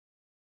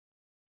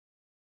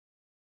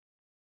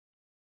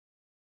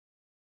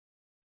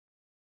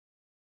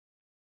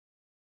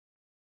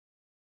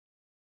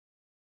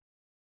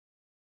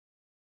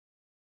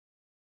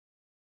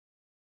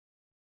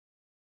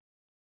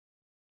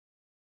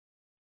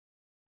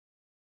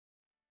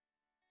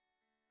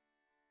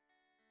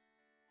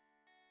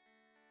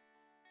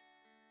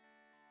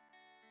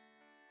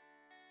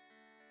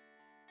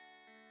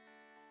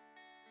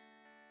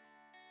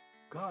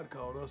God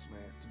called us,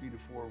 man, to be the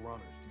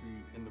forerunners, to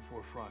be in the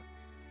forefront,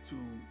 to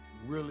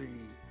really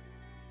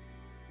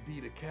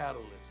be the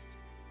catalyst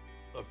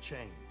of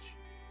change.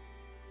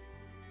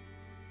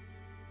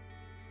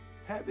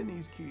 Having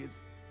these kids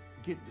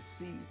get to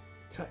see,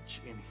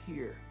 touch, and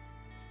hear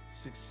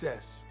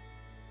success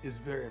is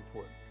very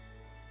important,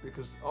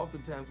 because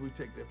oftentimes we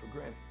take that for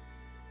granted.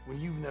 When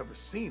you've never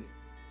seen it,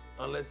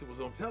 unless it was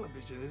on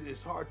television,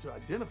 it's hard to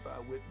identify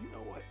with, you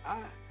know what,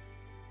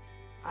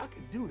 I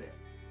could do that.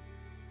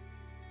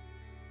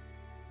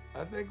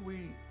 I think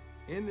we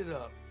ended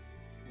up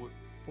with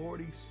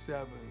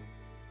 47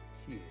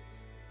 kids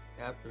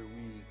after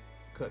we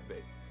cut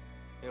bait,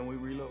 and we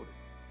reloaded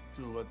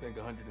to, I think,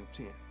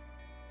 110.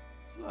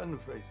 It's a lot of new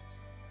faces.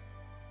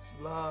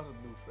 It's a lot of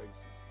new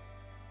faces.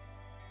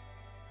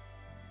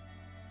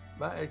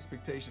 My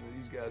expectation of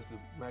these guys to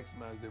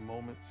maximize their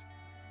moments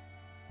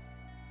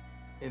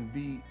and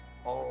be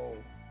all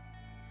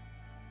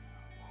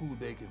who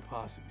they can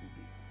possibly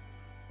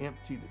be.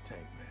 Empty the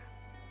tank, man.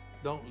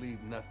 Don't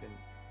leave nothing.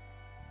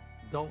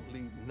 Don't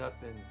leave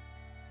nothing.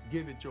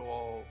 Give it your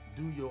all,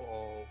 do your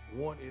all,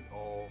 want it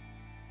all.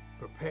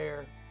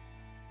 Prepare,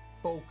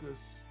 focus.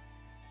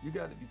 You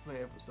got to be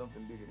playing for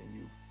something bigger than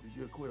you, because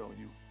you'll quit on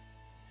you.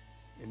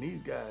 And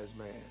these guys,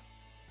 man,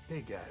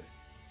 they got it.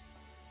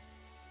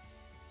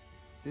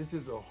 This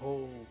is a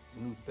whole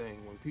new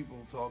thing. When people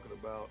are talking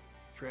about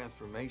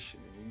transformation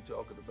and you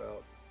talking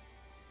about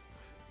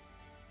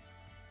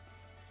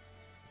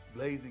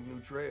blazing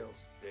new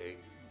trails, hey,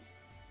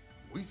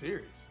 we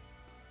serious.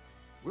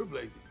 We're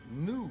blazing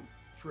new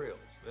trails.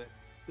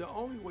 The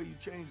only way you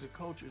change the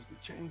culture is to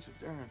change the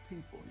darn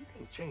people. You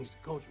can't change the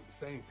culture with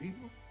the same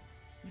people.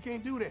 You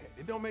can't do that.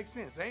 It don't make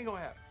sense. It ain't gonna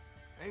happen.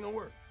 It ain't gonna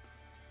work.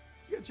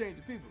 You gotta change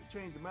the people,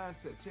 change the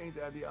mindsets, change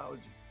the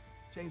ideologies,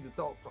 change the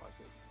thought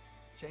processes,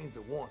 change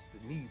the wants,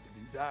 the needs,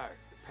 the desires,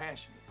 the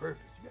passion, the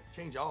purpose. You gotta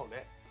change all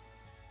that.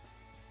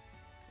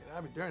 And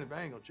I'll be darned if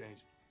I ain't gonna change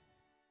it.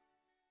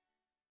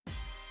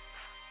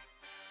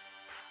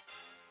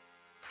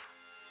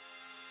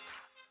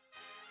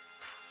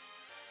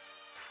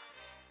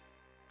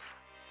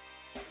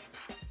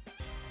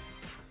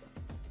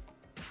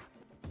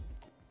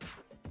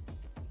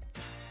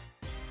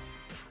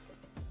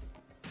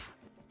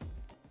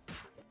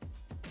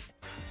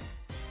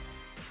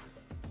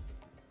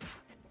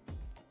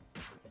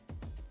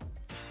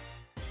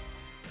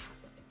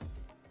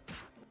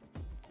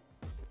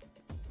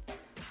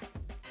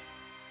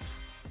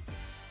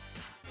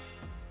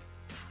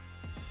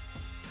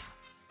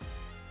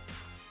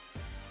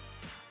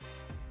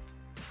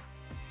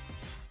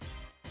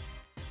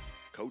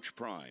 Coach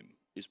Prime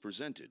is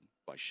presented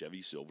by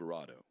Chevy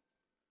Silverado.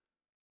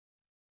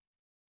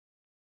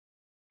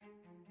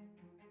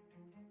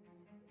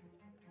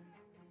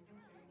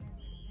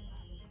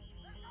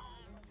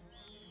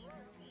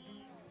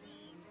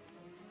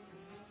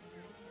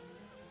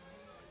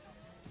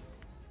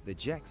 The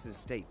Jackson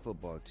State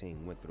football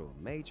team went through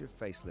a major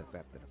facelift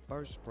after the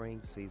first spring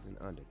season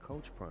under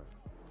Coach Prime.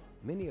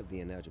 Many of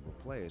the ineligible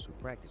players who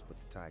practiced with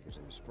the Tigers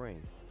in the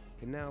spring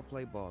can now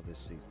play ball this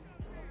season.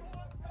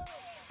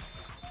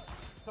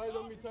 Tigers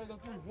on me, Tigers on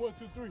three. 1,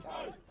 2, 3.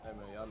 Hey, man,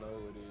 y'all know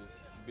who it is.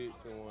 Big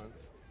 2-1.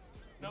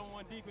 Number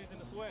one defense in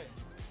the swag.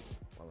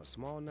 While a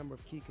small number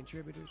of key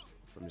contributors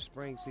from the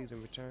spring season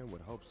return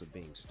with hopes of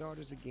being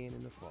starters again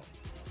in the fall.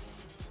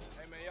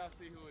 Hey, man, y'all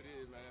see who it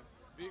is, man.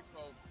 Big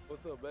folks.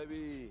 What's up,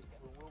 baby?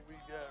 With what we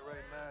got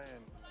right now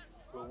and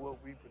with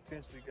what we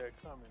potentially got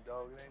coming,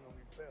 dog, it ain't gonna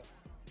be fair.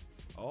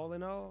 All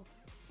in all,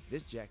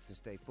 this Jackson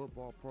State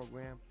football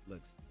program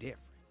looks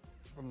different.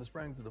 From the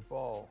spring to the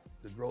fall,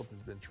 the growth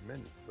has been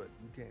tremendous, but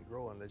you can't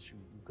grow unless you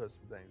cut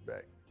some things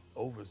back.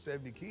 Over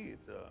 70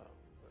 kids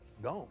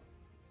gone.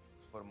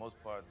 For the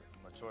most part,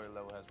 the maturity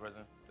level has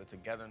risen. The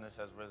togetherness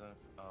has risen.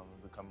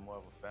 We've become more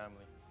of a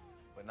family.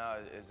 But now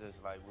it's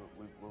just like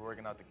we're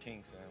working out the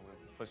kinks and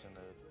we're pushing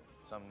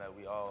something that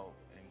we all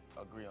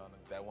agree on,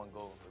 that one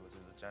goal, which is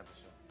the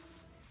championship.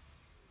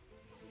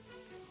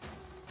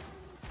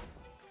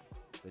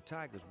 The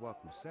Tigers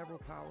welcomed several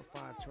Power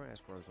 5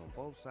 transfers on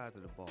both sides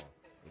of the ball,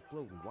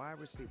 including wide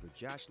receiver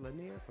Josh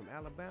Lanier from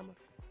Alabama,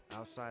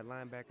 outside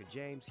linebacker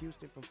James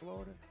Houston from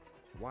Florida,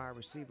 wide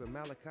receiver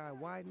Malachi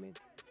Wideman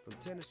from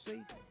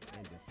Tennessee,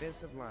 and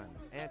defensive lineman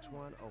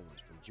Antoine Owens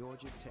from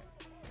Georgia Tech.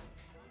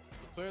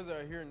 The players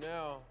that are here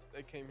now,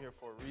 they came here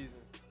for a reason.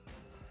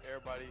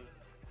 Everybody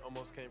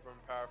almost came from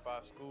Power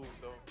 5 schools,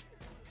 so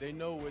they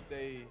know what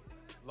they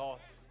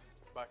lost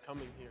by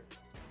coming here.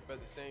 But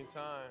at the same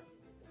time,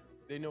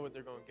 they know what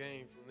they're going to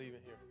gain from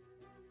leaving here.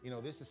 You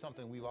know, this is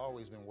something we've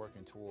always been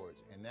working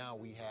towards, and now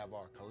we have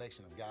our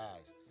collection of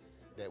guys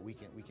that we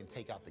can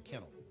take out the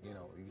kennel. You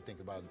know, you think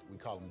about it, we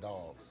call them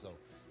dogs. So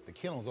the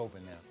kennel's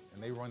open now,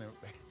 and they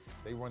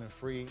running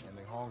free, and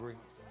they're hungry,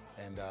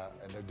 and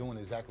they're doing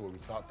exactly what we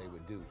thought they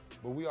would do.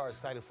 But we are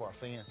excited for our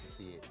fans to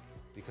see it,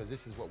 because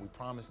this is what we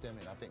promised them,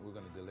 and I think we're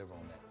going to deliver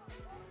on that.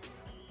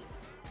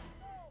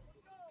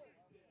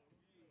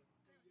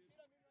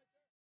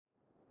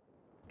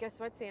 Guess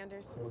what,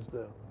 Sanders? What's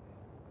that?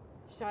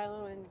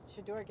 Shiloh and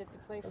Shador get to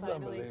play That's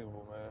finally.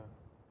 unbelievable, man.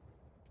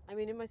 I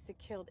mean, it must have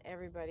killed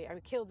everybody. I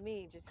mean, killed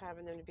me just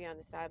having them to be on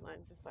the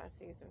sidelines this last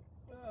season.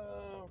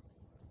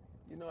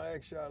 You know, I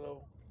asked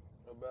Shiloh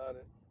about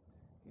it.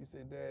 He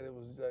said, Dad,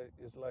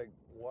 it's like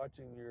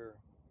watching your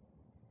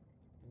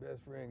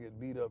best friend get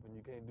beat up and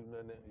you can't do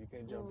nothing. You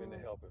can't jump in to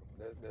help him.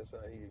 That's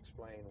how he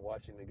explained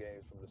watching the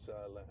games from the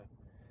sideline.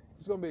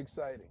 It's going to be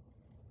exciting.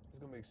 It's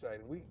going to be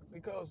exciting.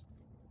 Because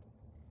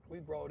we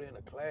brought in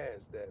a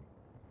class that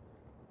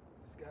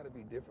it's got to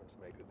be difference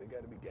makers. They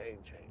got to be game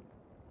changers.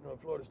 You know,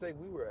 at Florida State,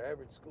 we were an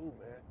average school,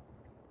 man.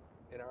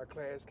 And our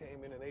class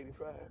came in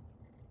 85.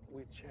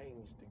 We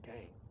changed the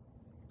game.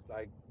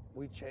 Like,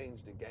 we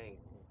changed the game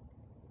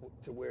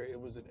to where it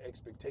was an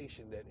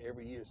expectation that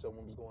every year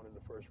someone was going in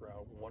the first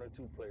round, 1 or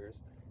 2 players.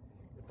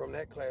 From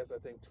that class, I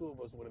think 2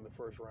 of us went in the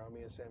first round,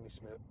 me and Sammy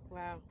Smith.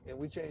 Wow. And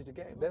we changed the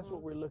game. That's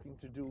what we're looking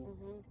to do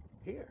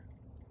here.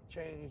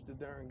 Change the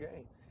darn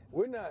game.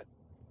 We're not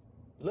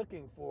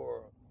looking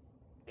for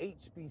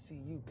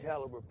HBCU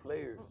caliber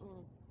players.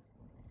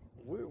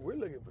 We're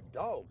looking for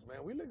dogs,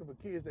 man. We're looking for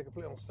kids that can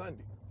play on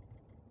Sunday.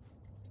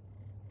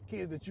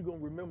 Kids that you're going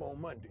to remember on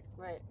Monday.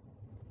 Right.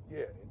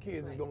 Yeah, and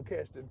kids that's going to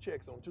cash them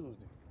checks on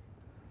Tuesday.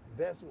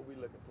 That's what we're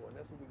looking for, and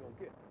that's what we're going to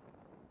get.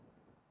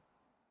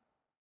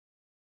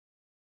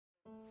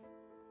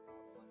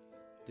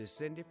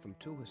 Descended from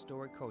 2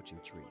 historic coaching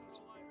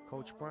trees,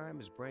 Coach Prime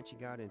is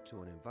branching out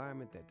into an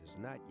environment that does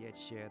not yet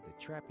share the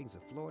trappings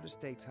of Florida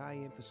State's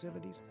high-end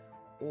facilities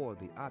or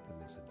the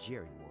opulence of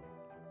Jerry World.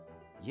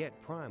 Yet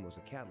Prime was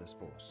a catalyst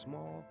for a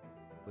small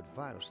but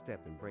vital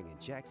step in bringing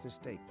Jackson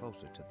State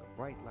closer to the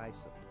bright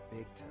lights of the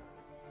big time,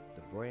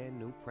 the brand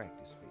new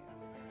practice field.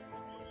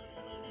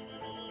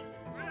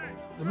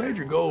 The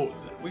major goal,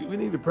 we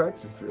need a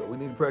practice field. We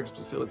need a practice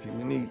facility.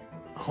 We need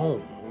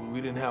home.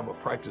 We didn't have a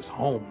practice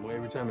home.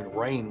 Every time it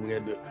rained, we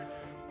had to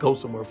go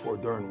somewhere for a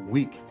darn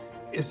week.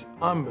 It's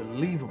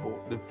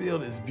unbelievable. The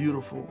field is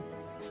beautiful,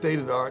 state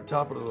of the art,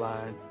 top of the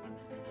line,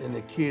 and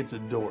the kids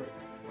adore it.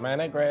 Man,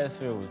 that grass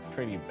field was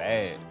pretty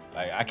bad.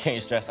 Like, I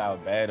can't stress how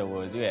bad it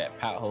was. You had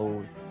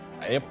potholes.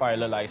 It probably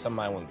looked like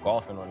somebody went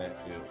golfing on that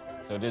field.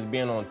 So just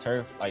being on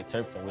turf, like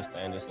turf can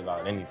withstand just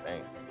about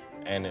anything.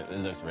 And it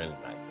looks really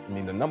nice. I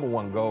mean, the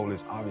 #1 goal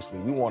is obviously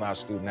we want our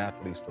student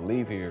athletes to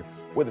leave here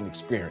with an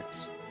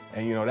experience.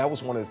 And, you know, that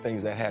was one of the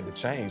things that had to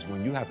change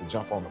when you have to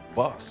jump on a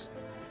bus,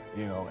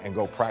 you know, and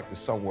go practice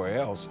somewhere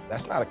else.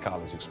 That's not a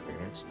college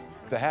experience.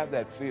 To have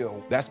that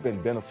field, that's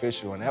been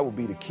beneficial, and that will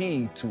be the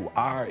key to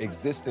our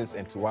existence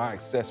and to our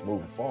success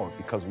moving forward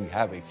because we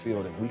have a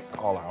field that we can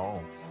call our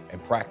own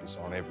and practice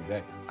on every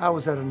day. I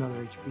was at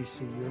another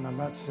HBCU, and I'm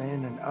not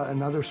saying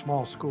in other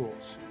small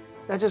schools.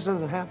 That just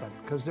doesn't happen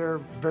because they're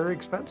very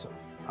expensive.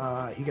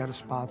 He got a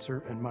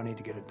sponsor and money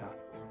to get it done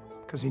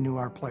because he knew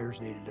our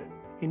players needed it.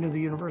 He knew the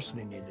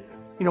university needed it.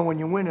 You know, when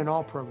you win in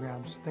all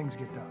programs, things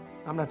get done.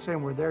 I'm not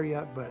saying we're there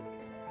yet, but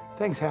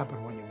things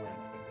happen when you win.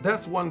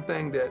 That's one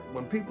thing that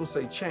when people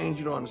say change,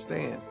 you don't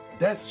understand.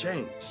 That's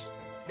change.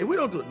 If we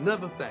don't do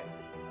another thing,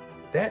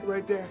 that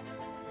right there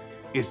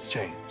is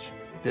change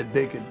that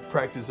they can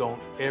practice on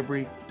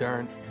every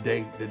darn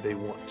day that they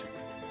want to.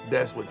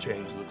 That's what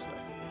change looks like.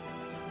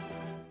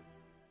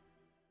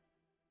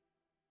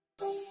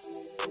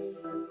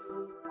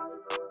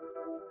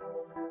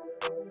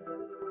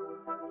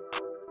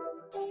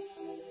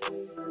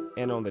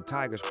 And on the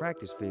Tigers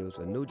practice fields,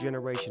 a new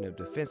generation of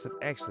defensive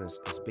excellence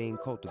is being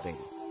cultivated.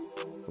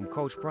 From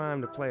Coach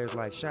Prime to players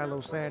like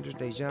Deion Sanders,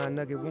 Deion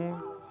Nugget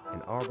Warren,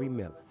 and R.B.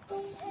 Miller.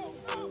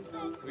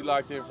 We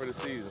locked in for the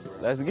season, bro.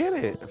 Let's get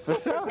it, for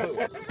sure. All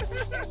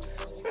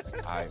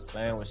right,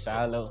 playing with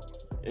Shiloh,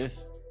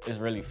 it's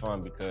really fun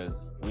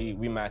because we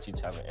match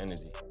each other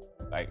energy.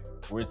 Like,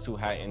 we're 2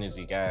 high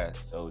energy guys,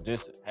 so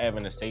just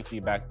having a safety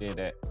back there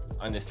that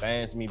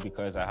understands me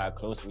because of how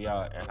close we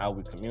are and how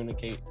we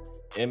communicate,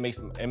 it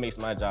makes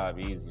my job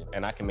easier,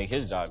 and I can make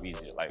his job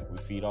easier. Like, we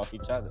feed off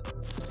each other.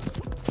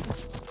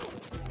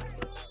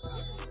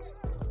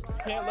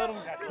 Can't let him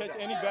catch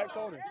any back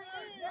shoulder.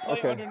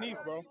 Play underneath,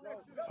 bro.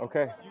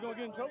 Okay. You're going to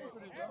get in trouble for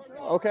this,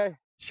 bro. Okay.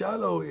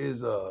 Shiloh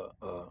is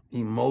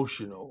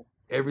emotional.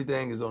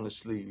 Everything is on the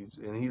sleeves,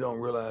 and he don't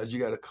realize you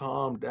got to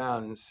calm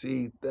down and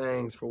see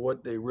things for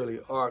what they really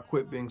are.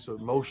 Quit being so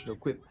emotional.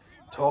 Quit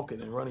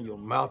talking and running your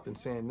mouth and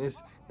saying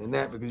this and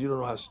that because you don't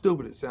know how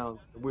stupid it sounds.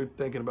 We're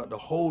thinking about the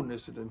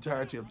wholeness and the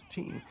entirety of the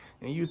team,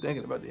 and you're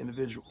thinking about the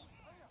individual.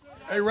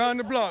 Hey, round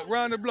the block,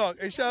 round the block.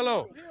 Hey,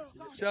 Shiloh,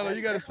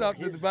 you got to stop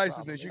the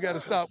divisiveness. You got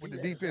to stop with the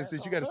defense.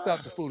 You got to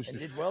stop the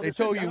foolishness. They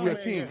told you we're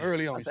a team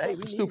early on.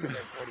 Stupid.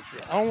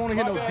 I don't want to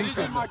hear no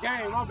defense. My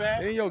game, my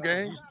bad. In your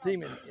game. So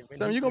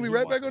you're going to be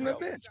right back on that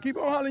bench. Keep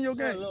on hollering your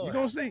game. You're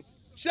going to see.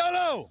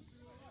 Shiloh!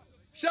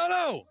 Tell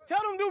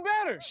them do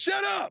better.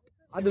 Shut up!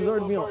 I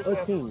deserve to be on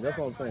a team. That's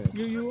what I'm saying.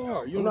 You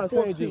are. You're I'm on the not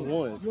 4th saying just team.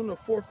 one. You're on the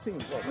 4th team.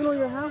 We don't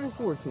even have a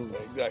 4th team.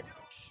 Exactly.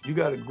 You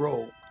got to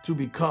grow to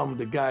become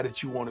the guy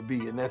that you want to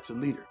be, and that's a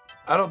leader.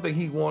 I don't think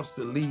he wants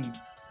to lead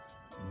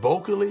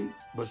vocally,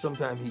 but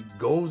sometimes he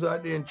goes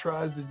out there and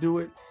tries to do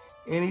it,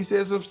 and he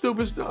says some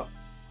stupid stuff.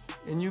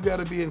 And you got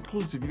to be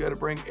inclusive. You got to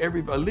bring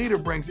a leader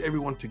brings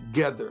everyone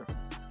together.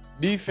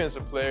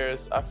 Defensive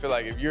players, I feel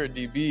like if you're a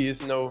DB,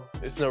 it's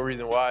no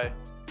reason why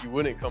you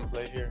wouldn't come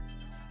play here.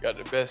 You got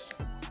the best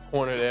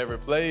corner that ever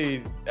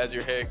played as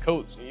your head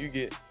coach, and you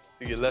get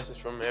to get lessons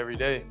from him every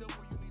day.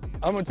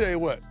 I'm gonna tell you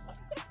what,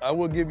 I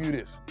will give you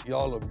this.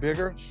 Y'all are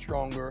bigger,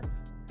 stronger,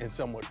 and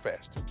somewhat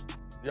faster.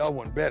 Y'all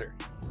want better.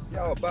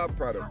 Y'all a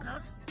byproduct.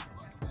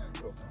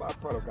 A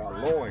byproduct of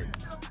our loins.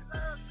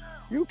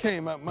 You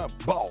came out my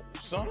balls,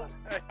 son.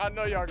 Hey, I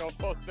know y'all gonna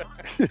post that.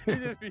 You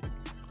just be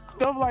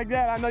stuff like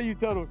that. I know you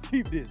told them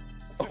keep this.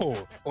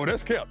 Oh,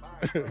 that's kept.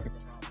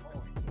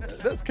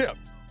 That's kept.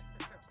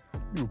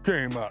 You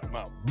came out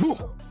my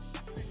bull.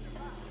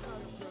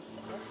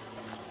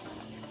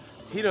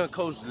 He done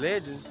coached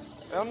legends,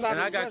 and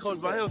I got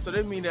coached by him, so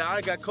that means that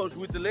I got coached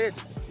with the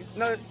legends. It's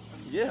not,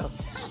 yeah.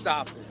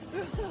 Stop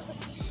it.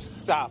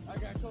 Stop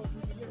it.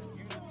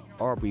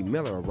 Aubrey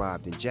Miller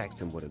arrived in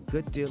Jackson with a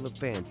good deal of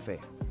fanfare,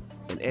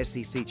 an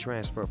SEC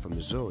transfer from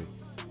Missouri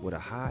with a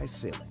high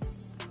ceiling.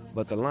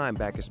 But the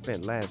linebacker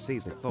spent last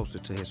season closer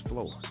to his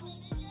floor,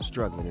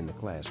 struggling in the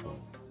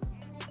classroom.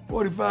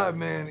 45,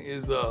 man,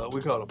 is,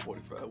 we call him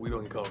 45. We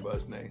don't even call him by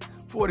his name.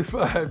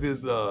 45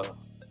 is,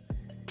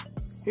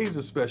 he's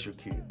a special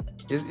kid.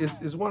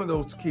 It's one of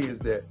those kids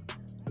that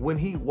when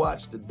he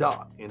watched the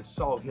doc and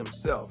saw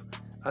himself,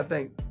 I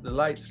think the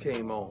lights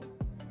came on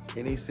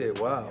and he said,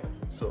 wow,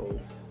 so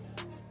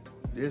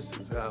this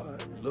is how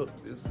I look,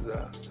 this is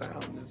how I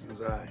sound, this is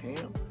how I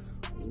am.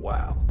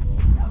 Wow.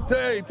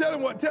 Hey, tell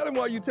him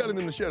why you telling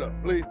him to shut up,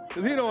 please,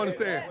 because he don't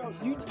understand.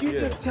 You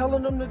just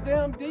telling them the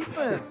damn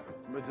defense.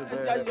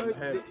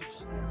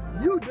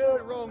 You did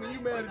it wrong and you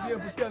mad at him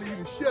for telling you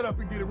to shut up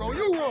and get it wrong.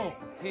 You wrong.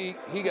 He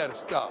got to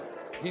stop.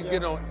 He's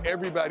getting on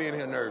everybody in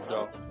here nerves,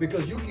 dog.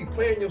 Because you keep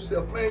playing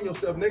yourself,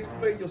 next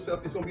play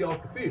yourself, it's going to be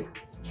off the field.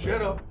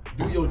 Shut up,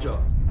 do your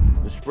job.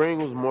 The spring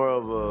was more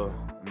of a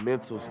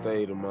mental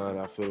state of mine,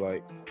 I feel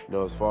like,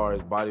 as far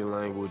as body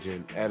language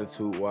and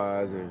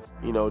attitude-wise and,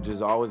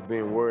 just always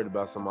being worried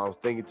about something. I was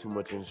thinking too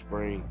much in the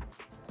spring.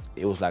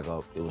 It was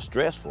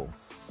stressful.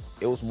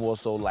 It was more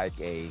so like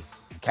a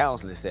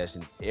counseling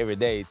session every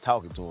day,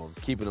 talking to him,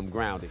 keeping him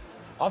grounded.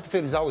 Off the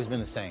field, he's always been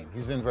the same.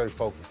 He's been very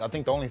focused. I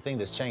think the only thing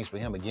that's changed for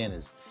him, again,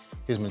 is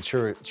his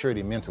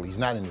maturity mentally. He's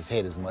not in his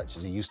head as much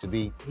as he used to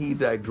be. He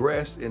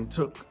digressed and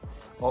took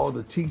all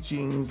the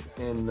teachings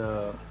and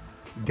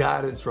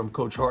guidance from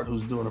Coach Hart,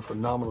 who's doing a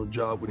phenomenal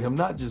job with him,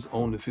 not just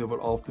on the field, but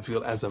off the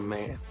field as a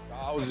man.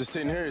 I was just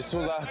sitting here. As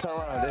soon as I turn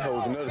around, they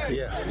hold another thing.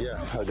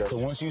 Yeah. So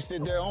once you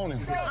sit there on him,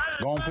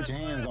 go and put your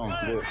hands on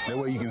him. That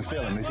way you can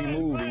feel him. If he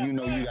moved, then you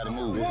know you got to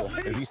move.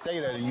 If he stay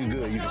there, then you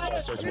good. You can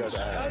start searching with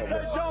your eyes.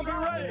 Don't be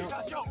ready.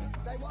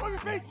 Move your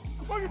feet.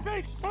 Move your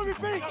feet. Move your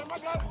feet.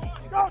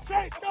 Go,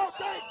 Chase. Go,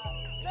 Chase.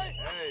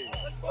 Hey.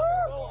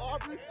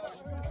 Aubrey.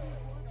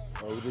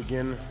 We're just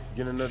getting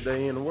another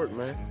day in to work,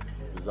 man.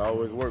 It's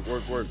always work,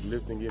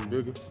 lifting, getting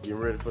bigger, getting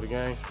ready for the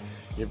game,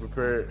 getting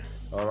prepared.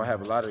 I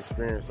have a lot of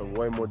experience, so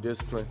way more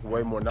discipline,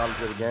 way more knowledge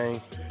of the game.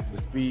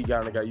 The speed,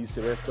 got used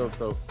to that stuff,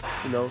 so,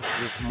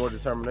 just more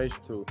determination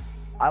to it.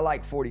 I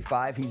like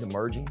 45, he's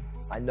emerging.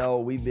 I know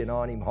we've been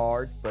on him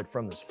hard, but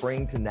from the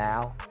spring to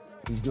now,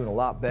 he's doing a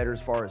lot better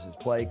as far as his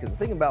play, because the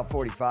thing about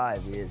 45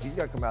 is he's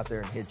got to come out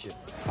there and hit you.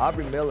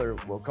 Aubrey Miller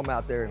will come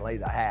out there and lay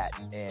the hat,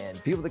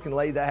 and people that can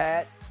lay the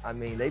hat, I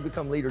mean, they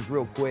become leaders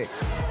real quick.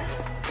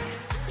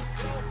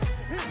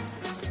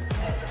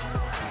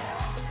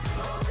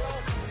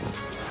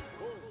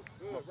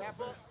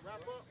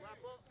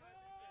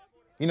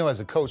 As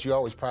a coach, you're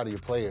always proud of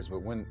your players,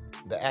 but when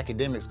the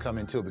academics come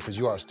into it, because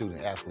you are a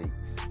student athlete,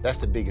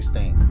 that's the biggest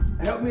thing.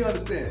 Help me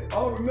understand.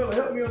 Aubrey Miller,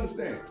 help me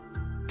understand.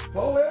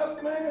 4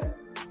 F's, man?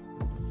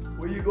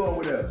 Where you going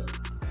with that?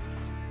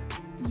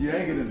 You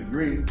ain't getting a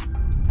degree.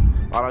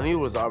 All I needed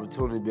was the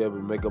opportunity to be able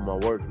to make up my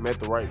work. Met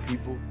the right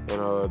people, and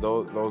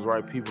those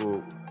right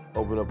people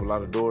opened up a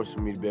lot of doors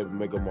for me to be able to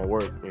make up my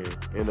work and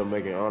end up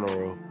making an honor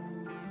roll.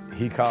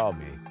 He called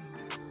me,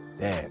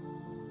 Dad,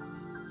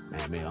 man,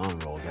 I made an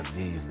honor roll, got the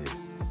D's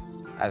list.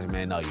 I said,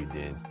 man, no, you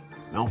didn't.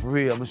 No, for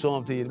real, I'm gonna show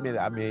him to you in a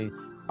minute. I mean,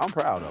 I'm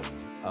proud of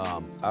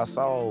him. I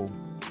saw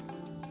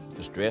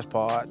the stress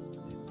part,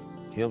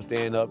 him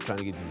standing up, trying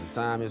to get these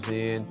assignments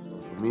in.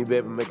 For me to be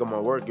able to make up my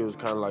work, it was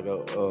kind of like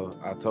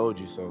I told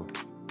you so.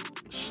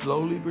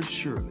 Slowly but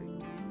surely,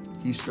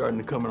 he's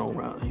starting to come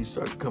around. He's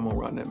starting to come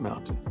around that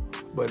mountain.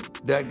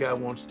 But that guy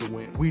wants to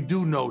win. We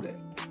do know that.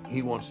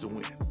 He wants to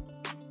win.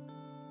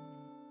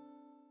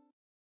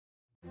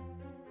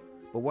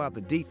 But while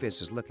the defense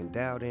is looking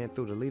dialed in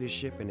through the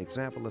leadership and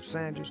example of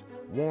Sanders,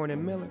 Warren,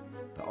 and Miller,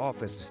 the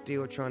offense is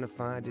still trying to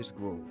find its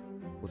groove,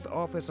 with the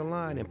offensive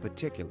line in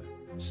particular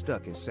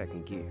stuck in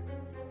second gear.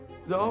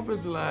 The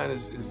offensive line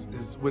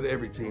is with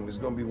every team, is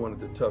going to be one of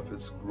the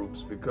toughest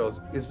groups because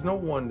it's no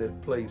one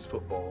that plays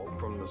football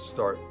from the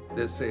start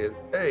that says,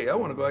 hey, I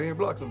want to go out here and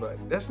block somebody.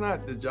 That's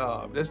not the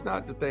job. That's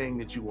not the thing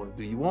that you want to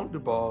do. You want the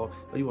ball,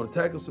 or you want to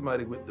tackle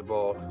somebody with the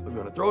ball, or you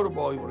want to throw the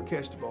ball, you want to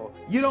catch the ball.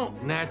 You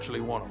don't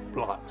naturally want to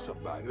block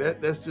somebody.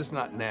 That's just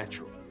not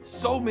natural.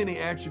 so many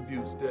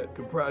attributes that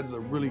comprises a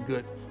really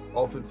good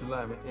offensive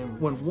lineman. And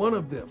when one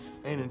of them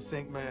ain't in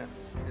sync, man,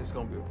 it's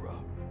gonna be a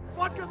problem.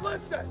 Fucking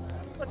listen.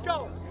 Let's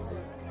go.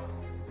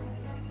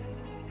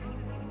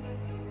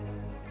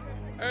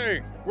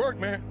 Hey, work,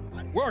 man.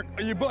 Work,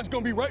 or your butt's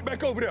gonna be right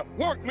back over there.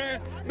 Work,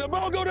 man. The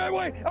ball go that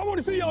way. I want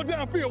to see y'all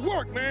downfield.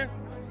 Work, man.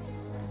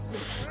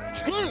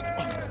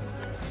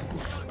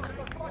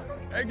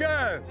 Hey,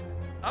 guys,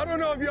 I don't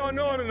know if y'all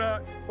know it or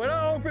not, but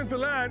our offensive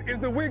line is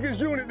the weakest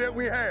unit that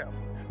we have.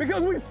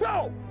 Because we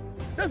soft.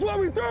 That's why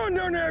we throwing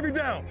down there every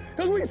down.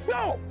 Because we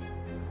soft.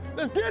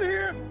 Let's get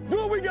here, do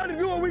what we got to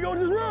do, and we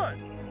gonna just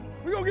run.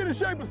 We gonna get in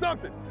shape or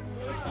something.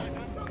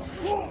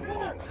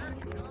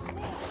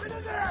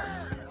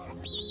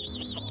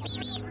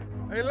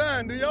 Hey,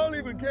 line, do y'all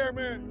even care,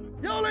 man?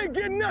 Y'all ain't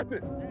getting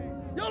nothing.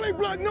 Y'all ain't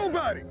blocked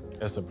nobody.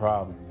 That's a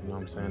problem, you know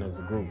what I'm saying, as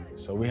a group.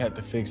 So we had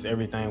to fix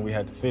everything we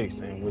had to fix,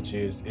 and which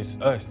is, it's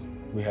us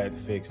we had to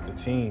fix, the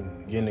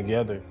team, getting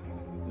together,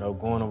 you know,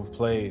 going over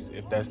plays,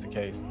 if that's the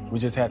case. We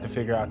just had to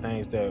figure out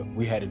things that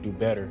we had to do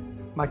better.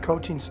 My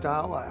coaching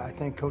style, I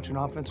think coaching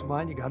offensive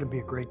line, you got to be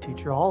a great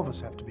teacher. All of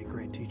us have to be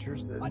great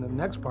teachers. And the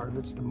next part of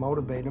it's to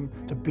motivate them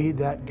to be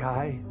that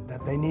guy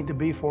that they need to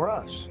be for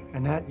us.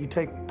 And that you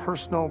take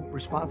personal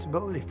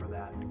responsibility for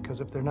that. Because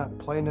if they're not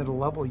playing at a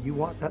level you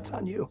want, that's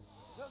on you.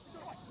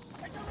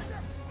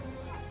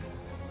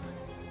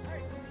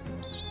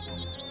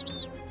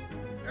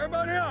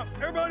 Everybody up,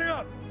 everybody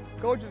up.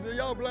 Coaches, are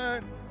y'all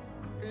blind?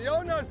 Can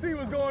y'all not see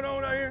what's going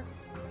on out here?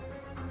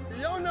 Can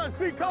y'all not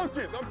see,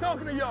 coaches? I'm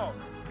talking to y'all.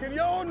 Can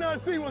y'all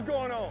not see what's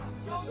going on?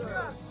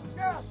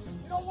 Yeah.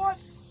 You know what?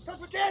 Because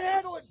we can't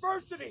handle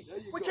adversity.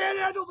 We can't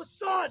handle the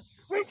sun.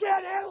 We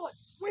can't handle it.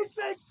 We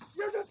think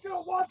you're just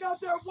going to walk out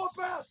there and whoop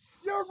ass.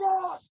 You're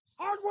wrong.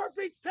 Hard work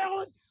beats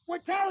talent. When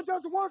talent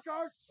doesn't work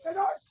hard, and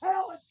our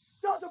talent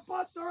doesn't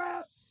bust their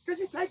ass because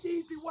you take the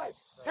easy way.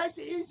 Take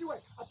the easy way.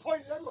 I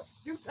pointed everywhere.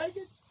 You take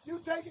it, you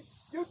take it,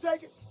 you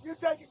take it, you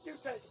take it, you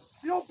take it.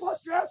 You don't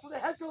bust your ass when the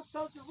head coach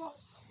tells you wrong.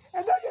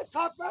 And then you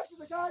talk back to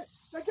the guy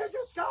that gives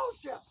you a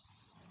scholarship.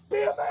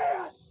 Be a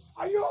man.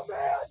 Are you a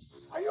man?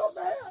 Are you a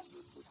man?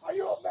 Are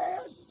you a man?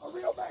 A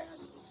real man?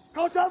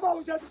 Coach, I've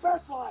always had the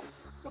best line,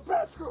 the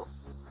best group.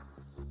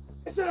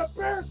 It's an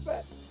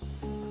embarrassment.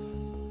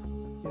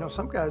 You know,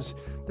 some guys,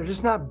 they're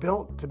just not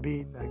built to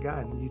be that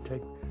guy. And then you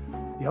take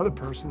the other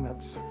person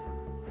that's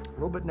a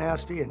little bit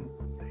nasty, and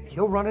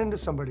he'll run into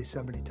somebody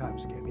 70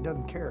 times a game. He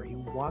doesn't care. He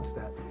wants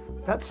that.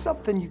 That's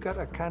something you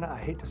gotta kind of, I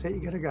hate to say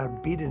it, you gotta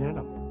beat it in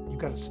them. You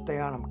gotta stay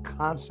on them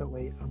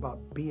constantly about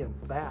being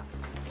that.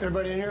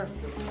 Everybody in here?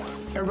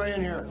 Everybody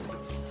in here?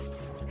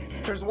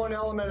 There's one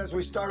element as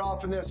we start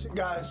off in this,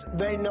 guys.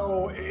 They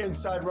know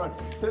inside run.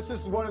 This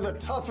is one of the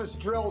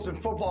toughest drills in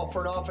football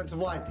for an offensive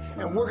line,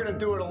 and we're gonna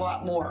do it a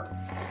lot more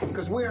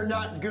because we are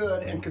not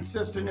good and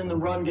consistent in the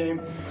run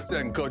game.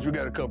 Second, Coach, we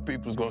got a couple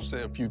people who's gonna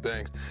say a few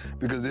things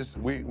because this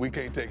we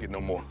can't take it no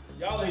more.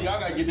 Y'all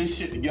gotta get this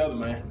shit together,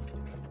 man.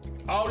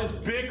 All this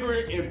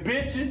bickering and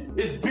bitching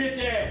is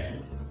bitch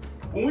action.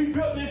 When we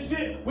built this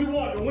shit, we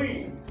wanted to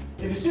win.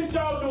 And the shit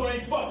y'all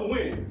doing ain't fucking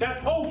winning. That's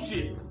whole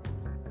shit.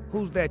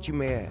 Who's that, you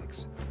may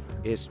ask?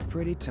 It's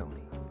Pretty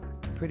Tony.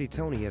 Pretty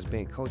Tony has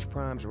been Coach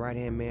Prime's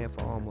right-hand man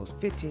for almost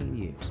 15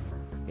 years.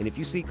 And if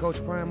you see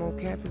Coach Prime on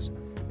campus,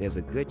 there's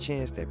a good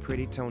chance that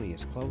Pretty Tony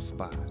is close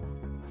by.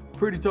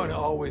 Pretty Tony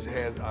always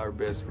has our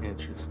best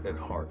interests at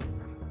heart.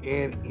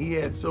 And he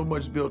had so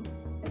much built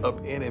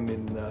up in him,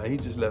 and he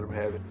just let him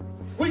have it.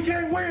 We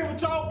can't win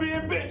with y'all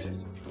being bitches.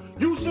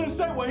 You shouldn't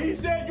say what he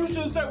said. You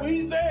shouldn't say what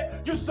he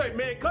said. Just say,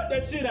 man, cut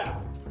that shit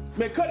out.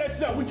 Man, cut that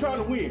shit out. We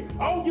trying to win.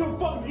 I don't give a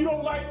fuck if you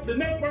don't like the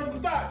next person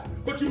beside you,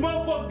 but you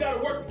motherfuckers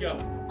gotta work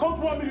together. Coach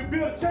want me to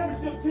build a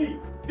championship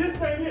team.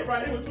 This ain't it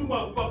right here with two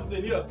motherfuckers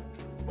in here.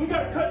 We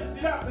gotta cut this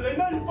shit out, because ain't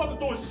none of you fuckers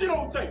doing shit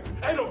on tape.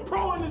 Ain't no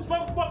pro in this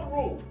motherfucking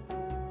room.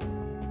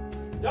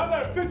 Y'all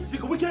gotta fix this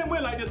shit, because we can't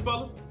win like this,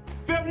 fellas.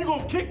 Fam, you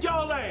gonna kick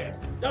y'all ass.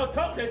 Y'all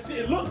talk that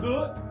shit and look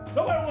good.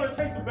 Nobody wanna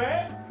chase a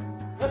bag.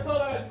 That's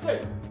all I gotta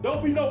say.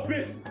 Don't be no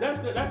bitch. That's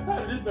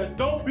part of this, man.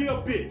 Don't be a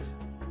bitch.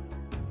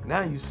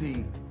 Now you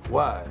see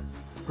why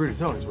Pretty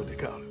Tony's what they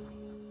call it.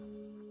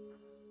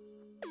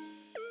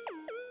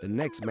 The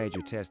next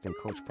major test in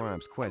Coach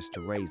Prime's quest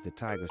to raise the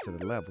Tigers to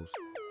the levels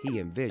he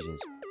envisions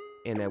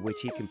and at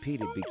which he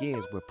competed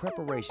begins with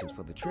preparations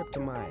for the trip to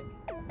Miami,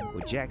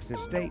 where Jackson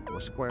State will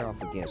square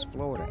off against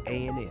Florida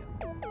A&M.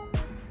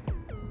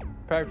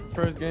 Practice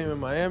first game in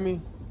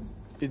Miami.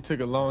 It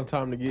took a long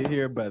time to get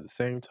here, but at the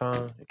same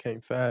time, it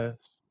came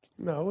fast.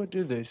 No, what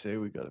did they say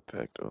we gotta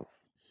pack though?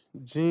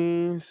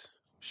 Jeans,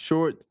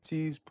 shorts,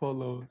 tees,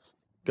 polos.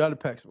 Gotta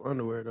pack some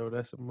underwear though,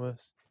 that's a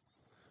must.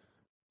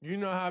 You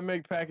know how I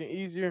make packing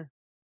easier?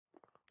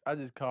 I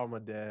just call my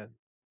dad.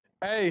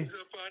 Hey,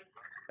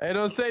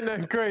 don't say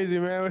nothing crazy,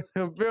 man.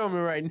 I'm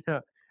filming right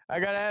now. I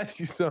gotta ask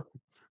you something.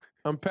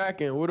 I'm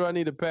packing, what do I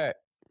need to pack?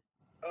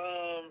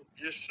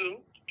 Your suit,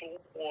 for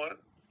one.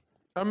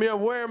 I mean,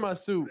 I'm wearing my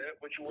suit.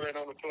 What you wearing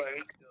on the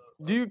plane?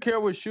 Do you care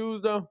with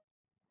shoes though?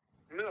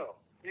 No.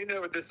 You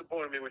never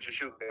disappointed me with your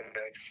shooting game,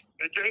 man.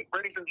 Hey, Jake,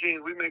 bring some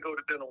jeans. We may go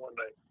to dinner one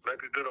day, like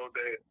a good old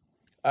dad.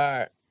 All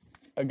right,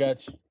 I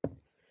got you.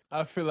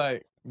 I feel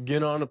like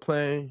getting on the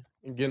plane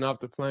and getting off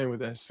the plane with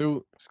that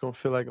suit, it's gonna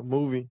feel like a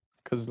movie.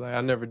 Cause like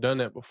I never done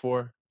that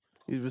before.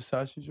 These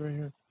Versace's right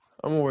here.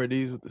 I'm gonna wear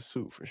these with the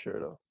suit for sure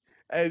though.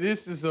 Hey,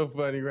 this is so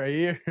funny right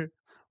here.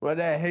 My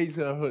dad hates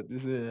when I put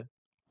this in.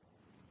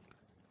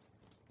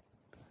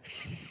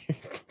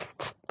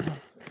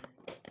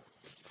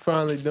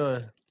 Finally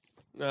done.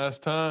 Now it's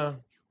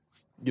time.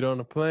 Get on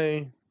the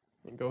plane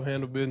and go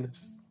handle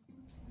business.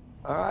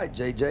 All right,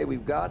 JJ,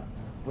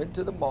 went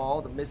to the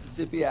mall, the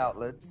Mississippi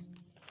Outlets,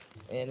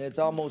 and it's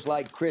almost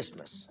like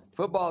Christmas.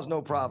 Football's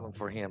no problem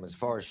for him as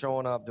far as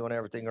showing up, doing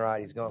everything right.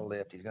 He's gonna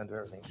lift, he's gonna do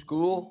everything.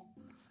 School,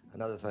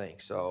 another thing.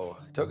 So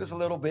it took us a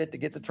little bit to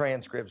get the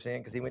transcripts in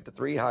because he went to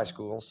 3 high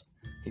schools.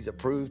 He's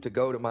approved to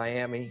go to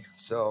Miami,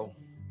 so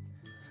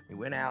we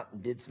went out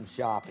and did some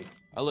shopping.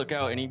 I look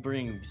out and he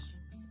brings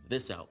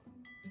this out.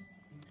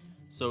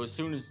 So as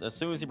soon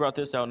as he brought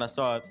this out and I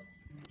saw it,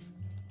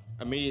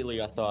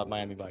 immediately I thought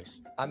Miami Vice.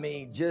 I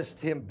mean, just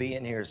him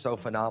being here is so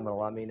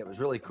phenomenal. I mean, it was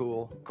really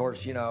cool. Of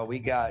course, you know, we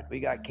got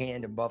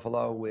canned in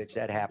Buffalo, which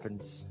that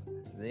happens.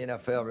 The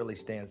NFL really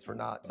stands for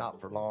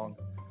not for long.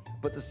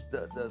 But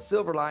the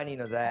silver lining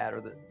of that,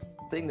 or the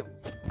thing that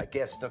I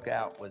guess stuck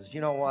out was,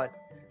 you know what?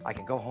 I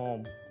can go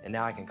home and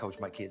now I can coach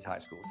my kids' high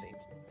school teams.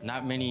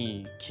 Not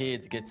many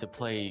kids get to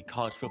play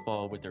college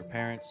football with their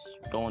parents.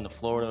 Going to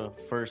Florida,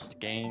 first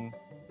game,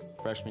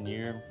 freshman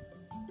year.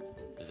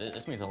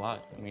 This means a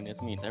lot. I mean,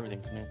 this means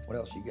everything to me. What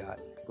else you got?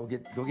 Go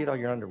get all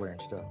your underwear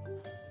and stuff.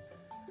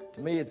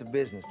 To me, it's a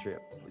business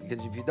trip.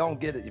 Because if you don't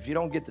get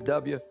the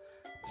W,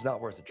 it's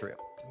not worth the trip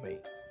to me.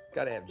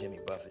 Gotta have Jimmy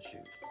Buffett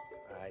shoes.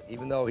 All right?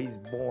 Even though he's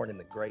born in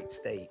the great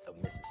state of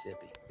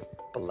Mississippi,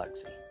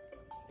 Biloxi.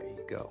 There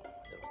you go,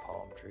 little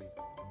palm tree.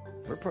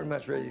 We're pretty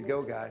much ready to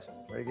go, guys.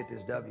 Ready to get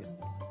this W.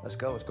 Let's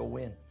go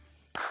win.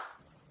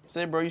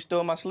 Say, bro, you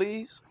stole my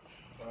sleeves?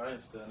 Bro, I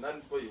ain't still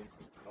nothing for you.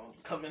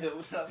 Don't come in here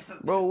with nothing.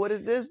 Bro, what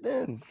is this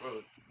then?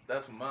 Bro,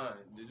 that's mine.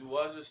 Did you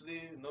wash your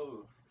sleeve?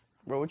 No.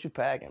 Bro, what you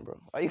packing, bro?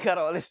 Why you got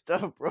all this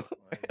stuff, bro?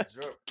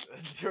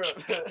 Drip.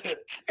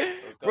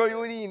 Bro, you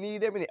wouldn't even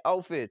need that many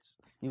outfits.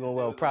 You gonna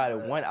wear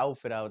probably one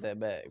outfit out of that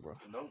bag, bro.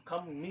 Don't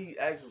come with me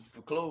asking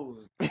for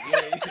clothes. You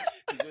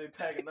ain't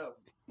packing up.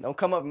 Don't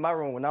come up in my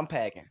room when I'm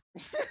packing.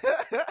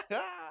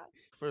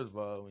 First of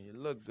all, when you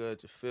look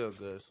good, you feel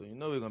good. So you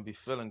know you're gonna be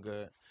feeling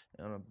good.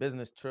 And on a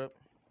business trip,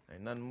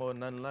 ain't nothing more,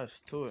 nothing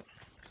less to it.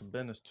 It's a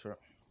business trip.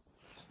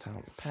 It's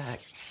time to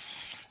pack.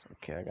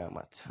 Okay, I got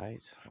my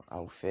tights, my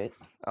outfit.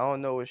 I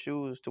don't know what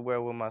shoes to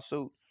wear with my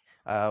suit.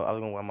 I was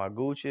gonna wear my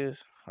Gucci's.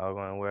 I was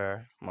gonna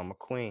wear my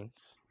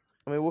McQueen's.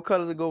 I mean, what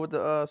color to go with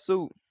the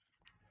suit?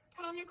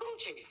 Put on your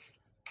Gucci.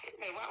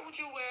 Hey, why would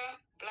you wear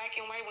black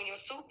and white when your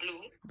suit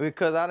blue?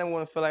 Because I didn't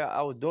want to feel like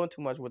I was doing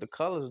too much with the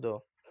colors,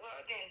 though. Well,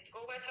 then go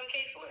wear some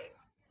K-Swiss.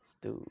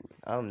 Dude,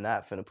 I'm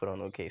not finna put on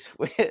no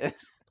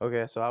K-Swiss.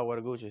 Okay, so I'll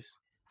wear the Gucci's.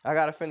 I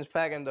gotta finish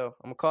packing, though.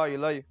 I'm gonna call you,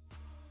 love you.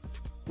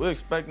 We're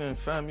expecting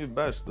fam your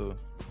best, though.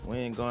 We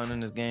ain't going in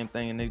this game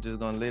thinking they just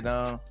gonna lay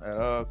down at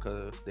all,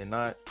 because if they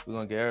not, we're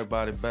gonna get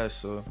everybody best,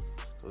 so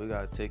we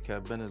gotta take care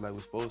of business like we're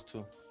supposed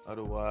to.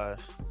 Otherwise,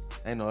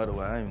 ain't no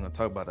otherwise. I ain't even gonna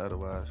talk about the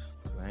otherwise,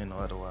 because ain't no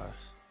otherwise.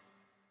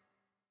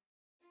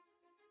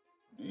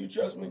 Do you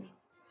trust me?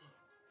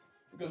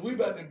 Because we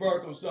about to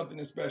embark on something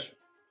that's special,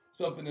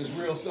 something that's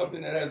real,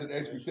 something that has an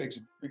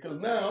expectation. Because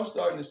now I'm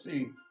starting to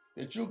see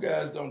that you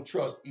guys don't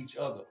trust each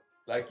other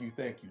like you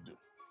think you do.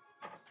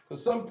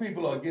 Because some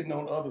people are getting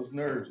on others'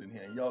 nerves in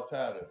here, and y'all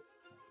tired of it.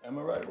 Am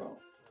I right or wrong?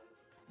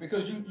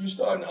 Because you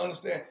starting to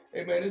understand,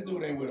 hey man, this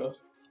dude ain't with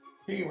us.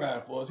 He ain't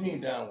riding for us. He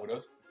ain't down with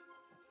us.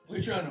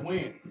 We're trying to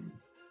win.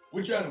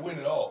 We're trying to win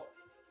it all.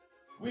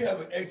 We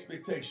have an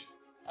expectation.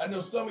 I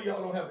know some of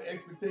y'all don't have an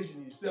expectation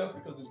in yourself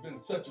because it's been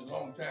such a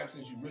long time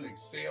since you really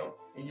excelled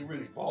and you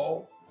really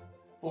balled.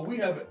 But we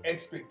have an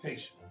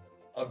expectation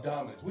of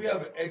dominance. We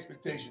have an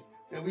expectation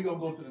that we're going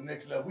to go to the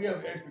next level. We have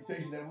an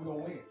expectation that we're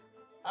going to win.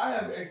 I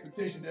have an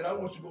expectation that I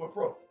want you to go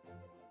pro.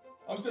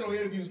 I'm sitting on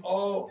interviews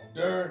all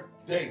darn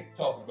day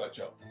talking about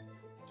y'all.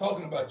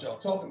 Talking about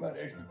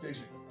the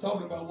expectation,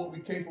 talking about what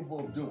we're capable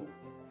of doing.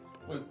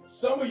 But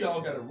some of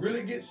y'all got to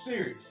really get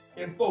serious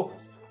and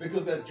focus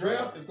because that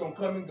draft is going to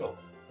come and go.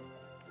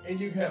 And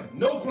you have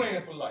no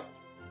plan for life.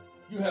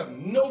 You have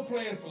no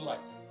plan for life.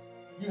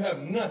 You have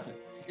nothing.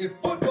 If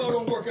football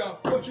don't work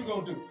out, what you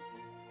going to do?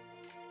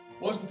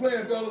 What's the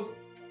plan, fellas?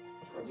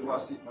 I'll get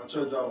my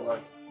truck driver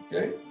license.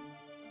 Okay.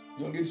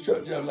 You're going to get your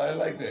truck driver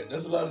license. I like that.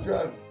 That's a lot of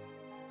driving.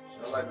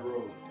 I like the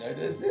road.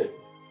 That's it.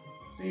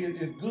 See,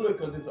 it's good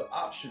because it's an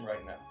option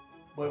right now.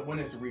 But when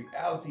it's a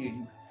reality and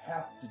you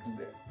have to do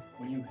that,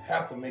 when you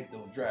have to make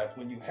those drives,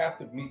 when you have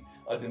to meet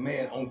a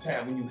demand on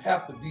time, when you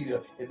have to be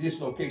there at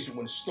this location,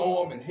 when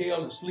storm and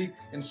hail and sleet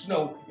and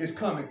snow is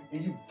coming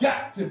and you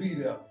got to be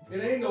there.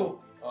 It ain't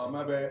no,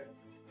 my bad.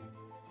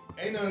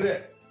 Ain't none of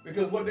that.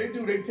 Because what they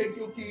do, they take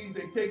your keys,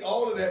 they take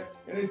all of that,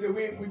 and they say,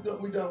 we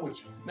done with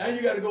you. Now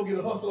you got to go get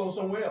a hustle on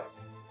somewhere else.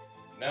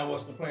 Now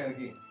what's the plan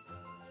again?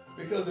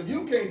 Because if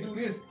you can't do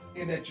this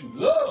and that you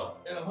love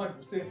at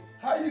 100%,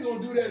 how you gonna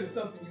do that in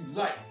something you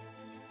like?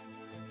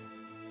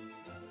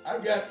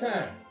 I've got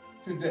time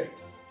today.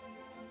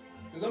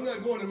 Because I'm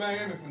not going to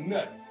Miami for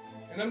nothing.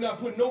 And I'm not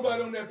putting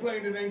nobody on that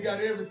plane that ain't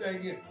got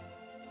everything in it.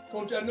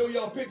 Coach, I know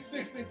y'all picked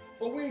 60,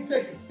 but we ain't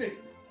taking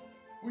 60.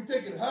 We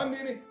taking how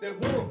many that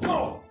want to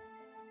ball?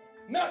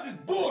 Not this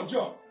bull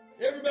jump.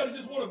 Everybody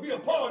just want to be a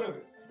part of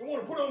it. They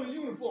want to put on the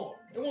uniform.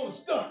 They want to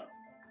stunt.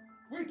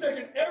 We're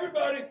taking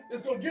everybody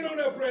that's going to get on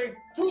that plane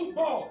to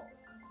ball.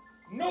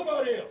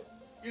 Nobody else.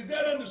 Is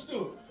that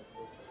understood?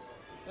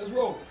 Let's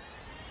roll.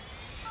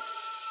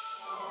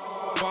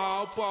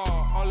 Ball,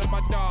 all of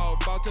my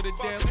dog, ball to the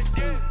death.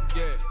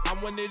 Yeah,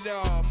 I'm winning it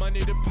all, money,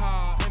 the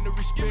power, and the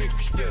respect.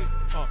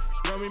 Yeah,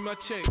 run me my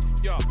check.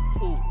 Yeah,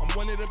 I'm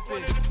one of the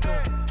best.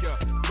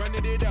 Yeah,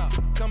 running it up,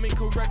 coming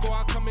correct or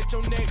I come at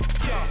your neck.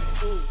 Yeah,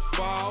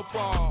 ball,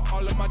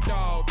 all of my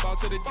dog, ball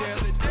to the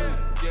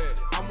death.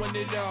 Yeah, I'm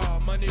winning it all,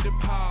 money, the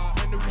power,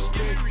 and the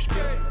respect.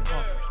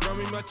 Yeah, run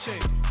me my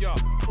check. Yeah,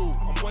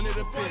 I'm one of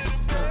the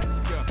best.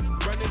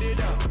 Yeah, running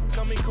it up,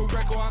 coming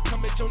correct or I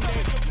come at your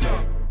neck.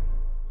 Yeah.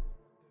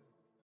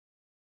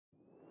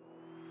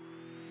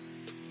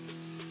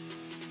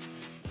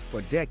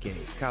 For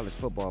decades, college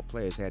football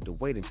players had to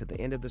wait until the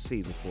end of the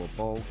season for a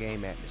bowl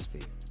game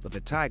atmosphere. But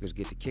the Tigers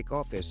get to kick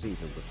off their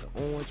season with the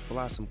Orange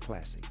Blossom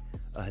Classic,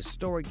 a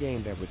historic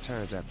game that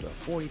returns after a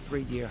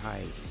 43-year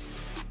hiatus.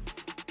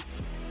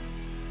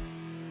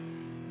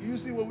 You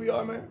see where we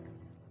are, man?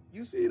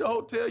 You see the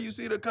hotel, you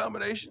see the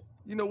accommodation.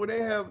 You know, when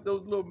they have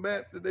those little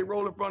mats that they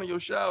roll in front of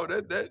your shower,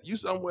 that you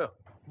somewhere.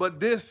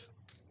 But this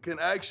can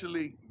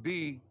actually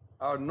be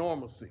our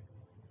normalcy.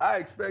 I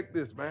expect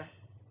this, man.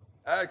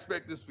 I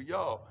expect this for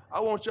y'all.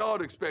 I want y'all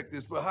to expect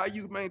this, but how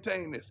you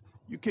maintain this?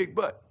 You kick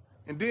butt.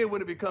 And then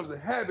when it becomes a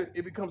habit,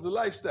 it becomes a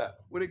lifestyle.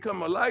 When it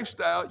becomes a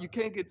lifestyle, you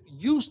can't get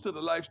used to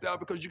the lifestyle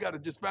because you got to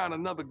just find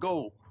another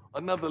goal,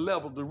 another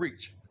level to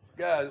reach.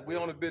 Guys, we're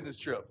on a business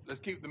trip.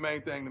 Let's keep the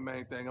main thing the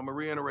main thing. I'm gonna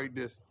reiterate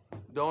this.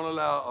 Don't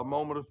allow a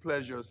moment of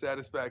pleasure or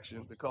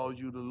satisfaction to cause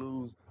you to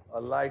lose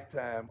a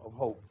lifetime of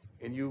hope.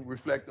 And you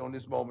reflect on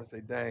this moment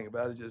and say, dang, if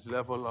I had just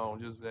left her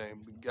alone, just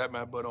saying, got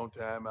my butt on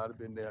time, I'd have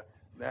been there.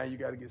 Now you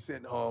got to get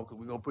sent home because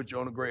we're going to put you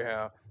on a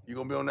Greyhound. You're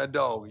going to be on that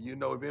dog. And you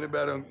know, if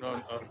anybody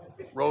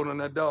rode on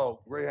that dog,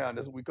 Greyhound,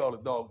 that's what we call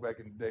a dog back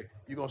in the day.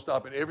 You're going to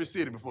stop at every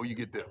city before you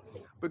get there.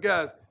 But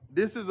guys,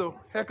 this is a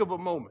heck of a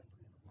moment.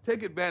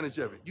 Take advantage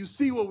of it. You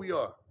see where we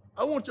are.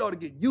 I want y'all to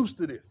get used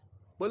to this.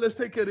 But let's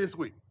take care of this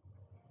week.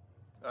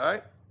 All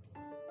right?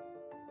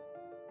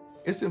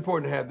 It's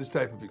important to have this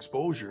type of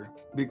exposure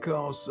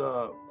because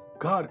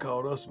God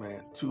called us,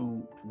 man,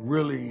 to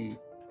really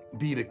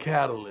be the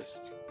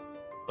catalyst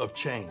of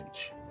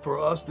change. For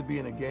us to be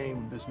in a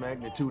game of this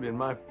magnitude in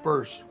my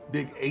first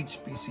big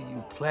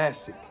HBCU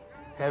classic,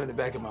 having it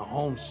back in my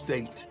home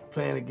state,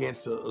 playing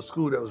against a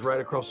school that was right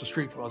across the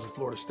street from us in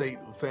Florida State,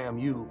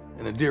 FAMU,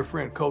 and a dear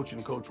friend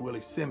coaching, Coach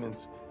Willie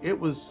Simmons, it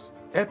was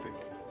epic.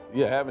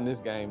 Yeah, having this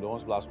game, the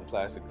Orange Blossom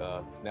Classic,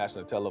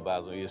 nationally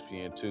televised on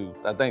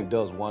ESPN2, I think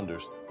does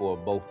wonders for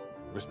both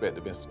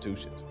respective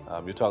institutions.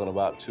 You're talking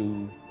about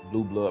two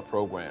blue blood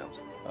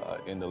programs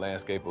in the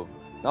landscape of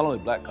not only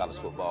black college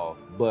football,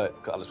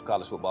 but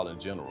college football in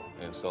general.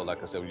 And so,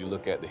 like I said, when you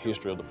look at the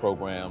history of the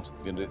programs,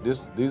 you know,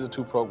 these are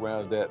two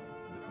programs that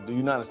the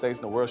United States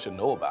and the world should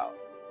know about.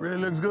 Really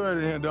looks good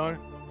in here, don't it?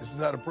 This is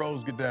how the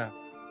pros get down.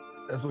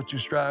 That's what you're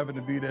striving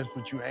to be. That's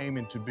what you're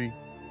aiming to be.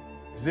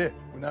 That's it.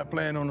 We're not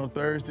playing on no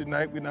Thursday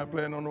night. We're not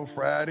playing on no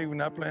Friday. We're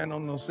not playing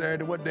on no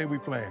Saturday. What day we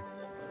playing?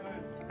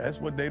 That's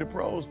what day the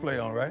pros play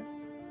on, right?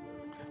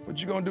 What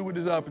you gonna do with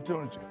this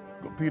opportunity?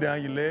 Go pee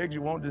down your legs.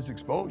 You want this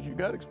exposure. You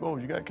got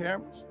exposure. You got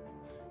cameras.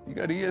 You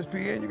got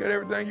ESPN. You got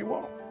everything you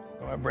want.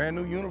 You have brand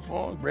new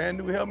uniforms, brand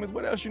new helmets.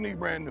 What else you need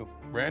brand new?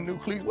 Brand new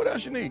cleats. What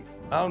else you need?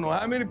 I don't know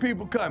how many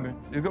people coming.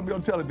 They're gonna be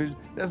on television.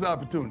 That's an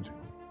opportunity.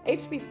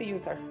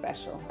 HBCUs are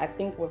special. I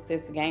think with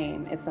this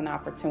game, it's an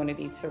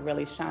opportunity to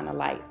really shine a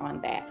light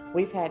on that.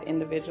 We've had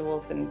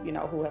individuals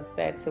who have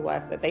said to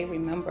us that they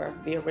remember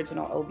the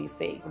original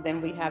OBC.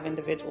 Then we have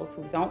individuals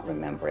who don't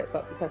remember it,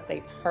 but because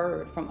they've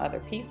heard from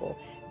other people,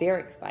 they're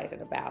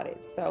excited about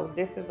it. So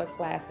this is a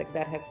classic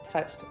that has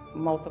touched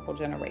multiple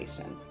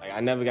generations. Like, I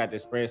never got to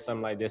experience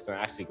something like this and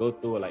actually go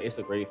through it. Like, it's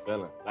a great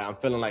feeling. Like, I'm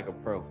feeling like a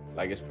pro.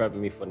 Like, it's prepping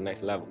me for the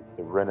next level.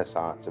 The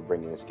renaissance of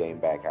bringing this game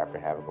back after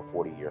having a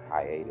 40-year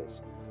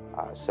hiatus.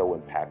 So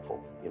impactful.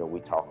 You know,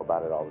 we talk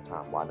about it all the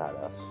time. Why not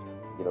us?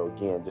 You know,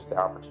 again, just the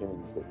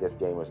opportunities that this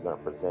game is going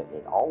to present. And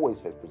it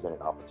always has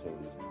presented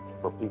opportunities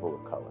for people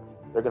of color.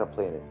 They're going to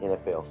play in an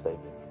NFL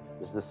stadium.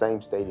 This is the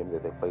same stadium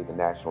that they played the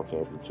national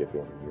championship in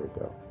a year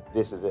ago.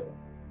 This is it.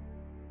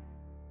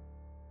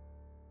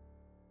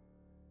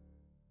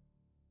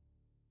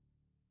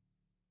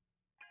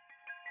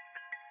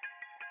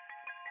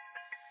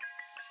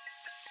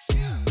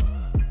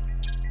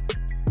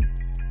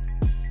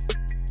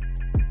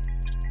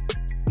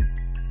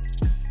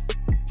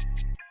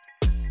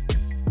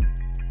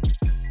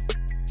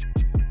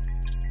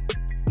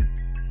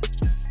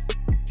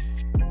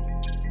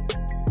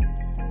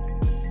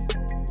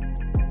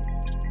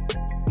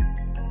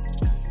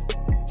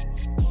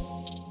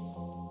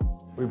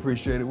 We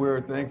appreciate it.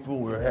 We're thankful,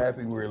 we're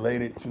happy, we're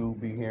elated to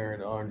be here in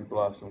the Orange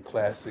Blossom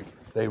Classic.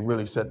 They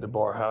really set the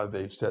bar high,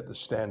 they've set the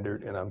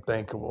standard, and I'm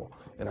thankful.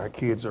 And our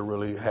kids are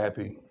really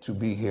happy to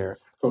be here.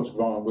 Coach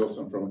Vaughn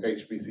Wilson from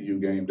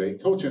HBCU Game Day.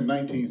 Coach, in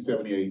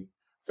 1978,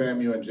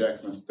 FAMU and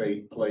Jackson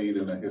State played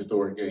in a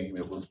historic game.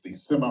 It was the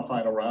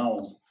semifinal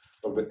rounds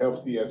of the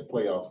FCS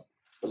playoffs,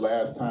 the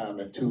last time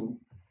that two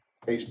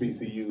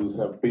HBCUs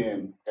have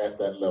been at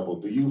that level.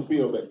 Do you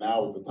feel that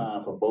now is the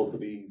time for both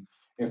of these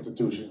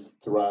institutions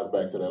to rise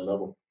back to that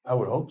level? I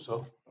would hope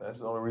so. That's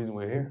the only reason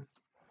we're here.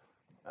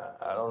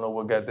 I don't know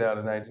what got down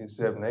in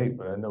 1978,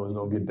 but I know it's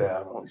gonna get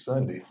down on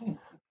Sunday.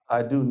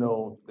 I do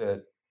know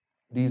that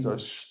these are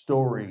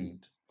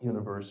storied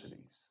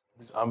universities.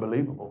 It's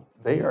unbelievable.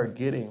 They are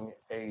getting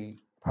a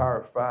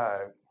Power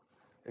 5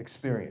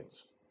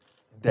 experience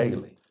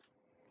daily,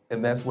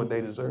 and that's what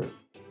they deserve.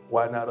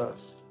 Why not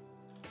us?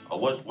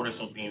 What are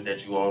some things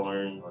that you all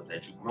learned or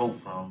that you grow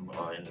from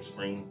in the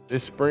spring?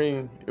 This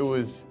spring, it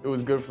was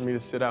good for me to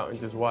sit out and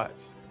just watch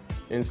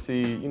and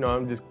see, you know,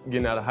 I'm just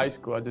getting out of high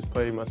school. I just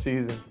played my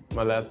season,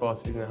 my last fall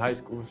season in high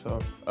school. So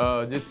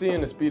just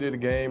seeing the speed of the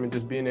game and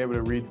just being able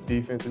to read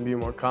the defense and being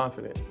more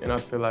confident. And I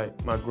feel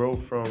like my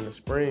growth from the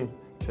spring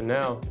to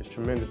now is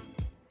tremendous.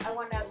 I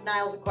want to ask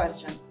Niles a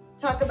question.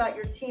 Talk about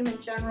your team in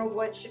general.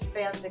 What should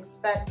fans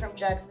expect from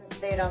Jackson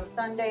State on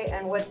Sunday,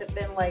 and what's it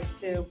been like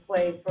to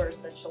play for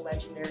such a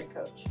legendary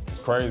coach? It's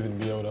crazy to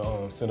be able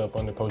to sit up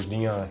under Coach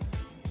Deion.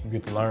 You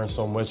get to learn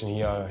so much, and he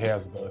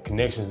has the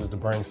connections just to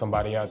bring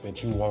somebody out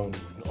that you won't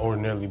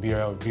ordinarily be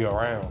able to be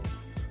around.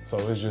 So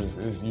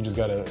you just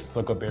gotta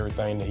suck up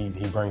everything that he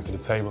brings to the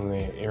table and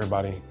then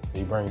everybody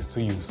he brings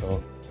to you.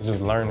 So it's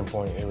just a learning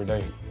point every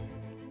day.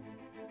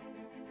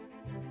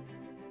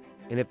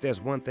 And if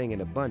there's one thing in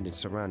abundance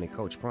surrounding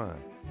Coach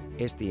Prime,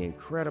 it's the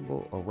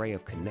incredible array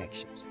of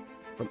connections.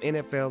 From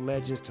NFL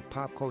legends to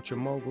pop culture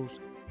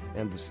moguls,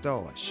 and the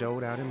stars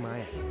showed out in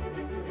Miami.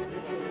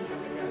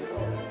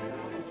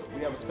 We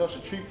have a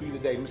special treat for you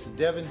today. Mr.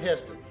 Devin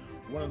Hester,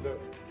 one of the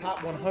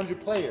top 100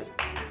 players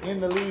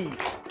in the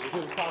league. I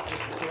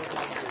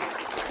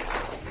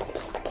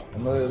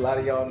know there's a lot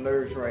of y'all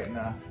nerves right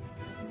now.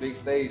 It's a big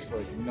stage for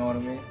you, you know what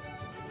I mean?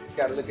 You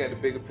gotta look at the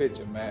bigger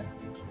picture, man.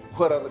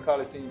 What other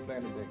college team you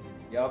playing today?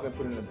 Y'all been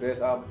putting the best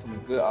opportunity,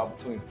 good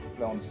opportunity to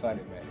play on the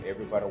Sunday, man.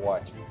 Everybody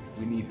watching.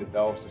 We need the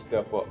dogs to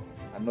step up.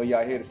 I know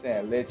y'all hear the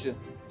saying, let you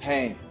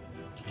hang.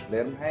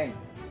 Let them hang.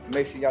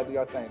 Make sure y'all do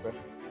y'all thing, bro.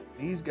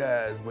 These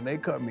guys, when they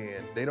come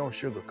in, they don't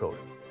sugarcoat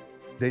it.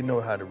 They know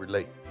how to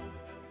relate.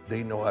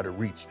 They know how to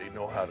reach. They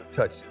know how to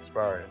touch,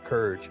 inspire,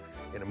 encourage,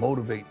 and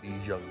motivate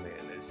these young men.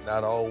 It's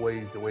not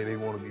always the way they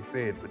want to be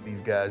fed, but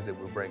these guys that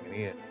we're bringing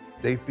in,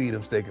 they feed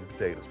them steak and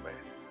potatoes, man.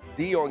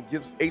 Deion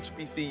gives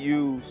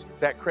HBCUs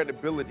that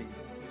credibility.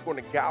 He's going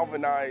to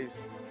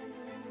galvanize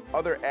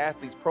other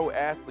athletes, pro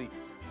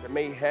athletes, that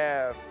may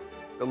have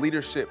the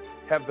leadership,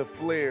 have the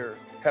flair,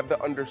 have the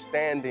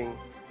understanding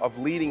of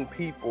leading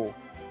people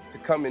to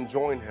come and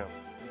join him.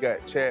 You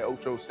got Chad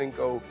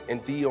Ochocinco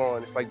and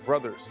Deion, it's like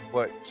brothers,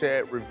 but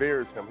Chad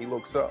reveres him. He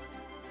looks up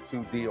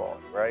to Deion,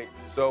 right?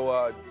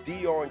 So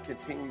Deion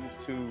continues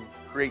to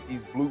create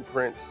these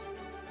blueprints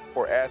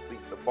for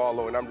athletes to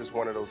follow, and I'm just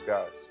one of those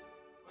guys.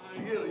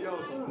 Y'all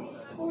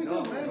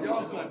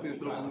content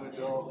so good,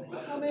 dog.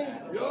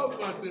 Y'all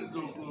content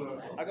so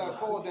good. I got a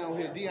call down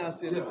here. Deion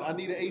said, listen, I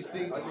need an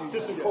AC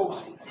assistant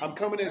coach. I'm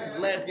coming in because the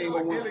last game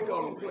I won.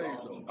 Call him plays,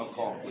 though. I'm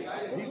calling plays.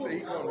 He said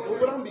he called him.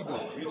 What I'm be doing?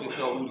 You just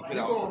tell who to get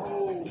out. He's going to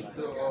hold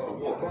the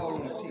ball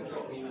on the tee.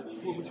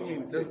 What you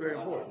mean? That's very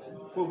important.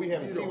 What we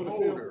have a team on the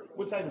field?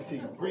 What type of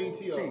team? Green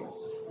tea? Tea.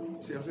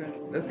 See what I'm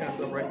saying? That's kind of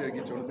stuff right there to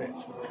get you on the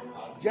bench.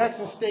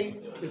 Jackson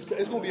State, it's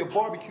going to be a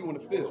barbecue on the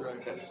field. Right.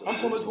 I'm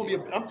talking about it's going to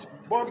be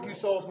barbecue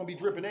sauce going to be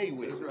dripping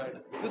everywhere. That's right.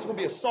 This is going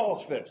to be a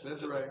sauce fest.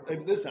 That's right. Hey,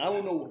 listen, I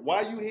don't know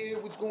why you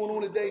here, what's going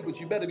on today, but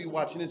you better be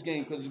watching this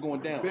game because it's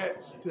going down.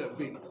 Bets to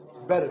be.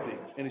 Better be.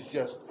 And it's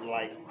just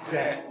like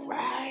that.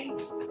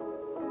 Right.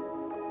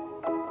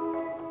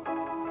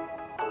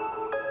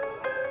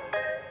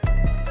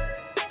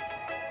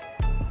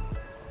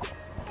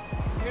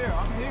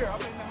 I'm here.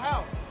 I'm in the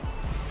house.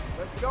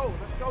 Let's go,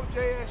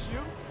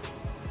 JSU.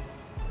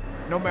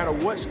 No matter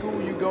what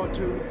school you go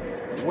to,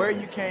 where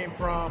you came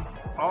from,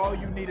 all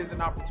you need is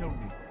an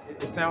opportunity.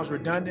 It sounds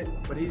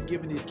redundant, but he's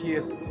giving these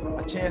kids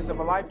a chance of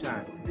a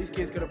lifetime. These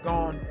kids could have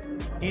gone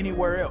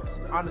anywhere else.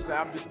 Honestly,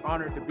 I'm just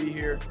honored to be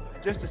here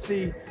just to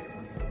see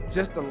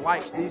just the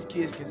lights these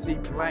kids can see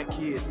black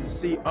kids and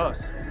see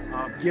us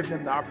give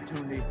them the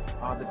opportunity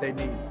that they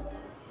need.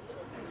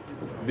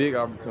 Big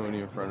opportunity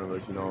in front of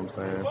us, you know what I'm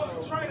saying?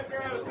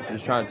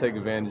 Just trying to take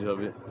advantage of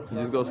it. You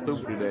just go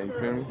stupid today, you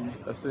feel me?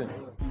 That's it.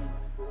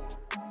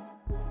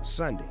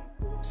 Sunday,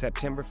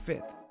 September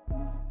 5th,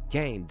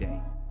 game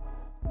day.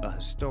 A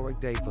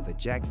historic day for the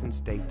Jackson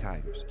State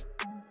Tigers.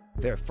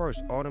 Their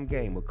first autumn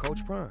game with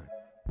Coach Prime,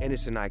 and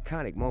it's an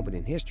iconic moment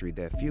in history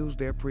that fuels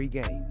their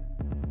pregame.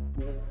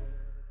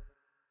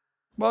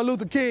 Martin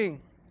Luther King,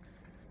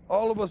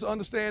 all of us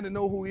understand and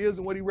know who he is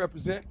and what he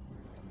represents.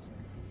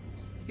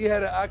 He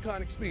had an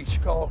iconic speech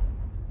called,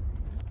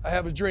 I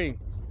Have a Dream.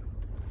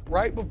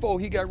 right before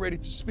he got ready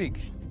to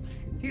speak,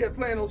 he had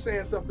planned on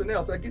saying something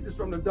else. I get this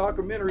from the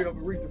documentary of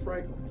Aretha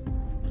Franklin.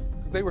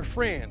 Because they were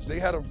friends. They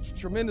had a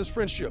tremendous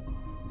friendship.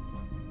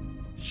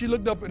 She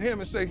looked up at him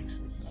and said,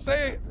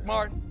 "Say it,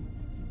 Martin.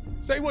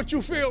 Say what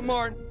you feel,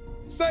 Martin.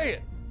 Say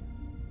it."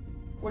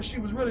 What she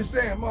was really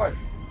saying, Martin,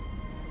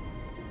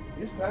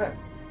 it's time.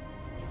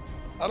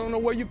 I don't know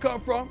where you come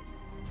from,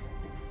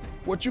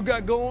 what you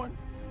got going,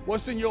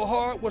 what's in your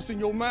heart, what's in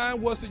your mind,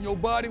 what's in your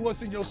body,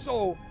 what's in your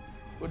soul,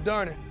 but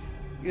darn it,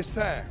 it's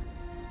time.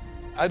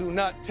 I do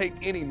not take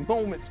any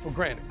moments for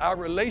granted, our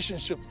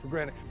relationships for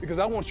granted, because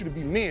I want you to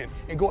be men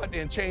and go out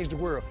there and change the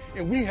world.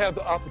 And we have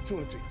the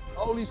opportunity.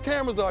 All these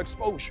cameras are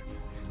exposure.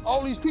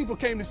 All these people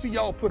came to see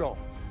y'all put on.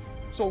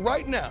 So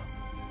right now,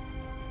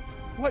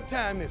 what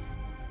time is it?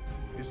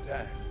 It's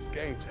time. It's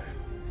game time.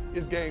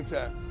 It's game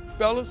time.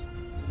 Fellas,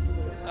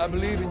 I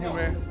believe in you,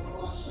 man.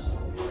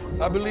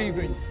 I believe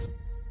in you.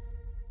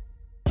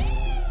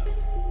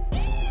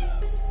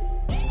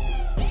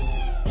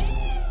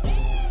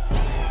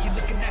 You're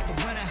looking at the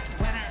winner,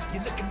 winner.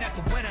 You're looking at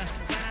the winner,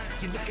 winner.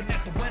 You're looking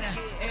at the winner.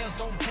 L's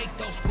don't take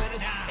those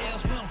winners.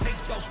 L's we don't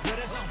take those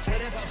winners.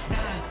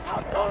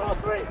 I'm going on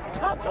three.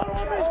 I'm going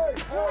on me.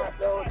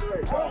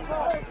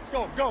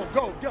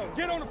 Go.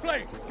 Get on the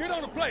plate. Get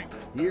on the plate.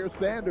 Here's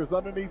Sanders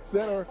underneath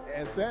center,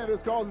 and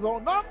Sanders calls his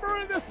own number,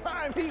 and this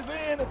time he's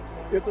in.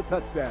 It's a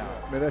touchdown.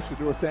 I mean, that's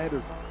Shedeur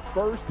Sanders'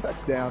 first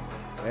touchdown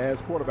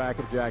as quarterback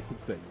of Jackson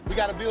State. We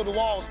got to build the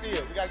wall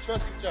still. We got to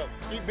trust each other.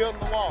 Keep building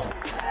the wall.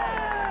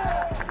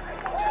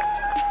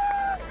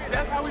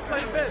 That's how we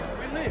play the best.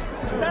 We live.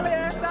 Tell your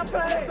ass stop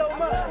playing so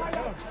much.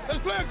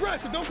 Let's play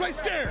aggressive. Don't play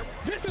scared.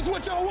 This is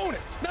what y'all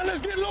wanted. Now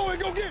let's get low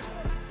and go get it.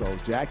 So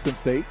Jackson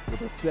State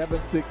with a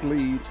 7-6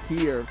 lead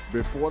here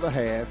before the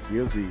half.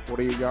 Here's the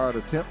 48-yard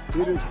attempt.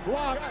 It is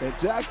blocked, and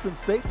Jackson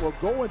State will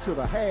go into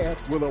the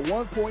half with a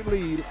 1-point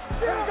lead.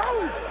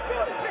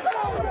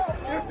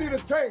 Empty the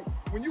tank.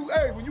 When you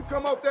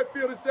come off that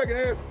field in the second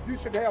half, you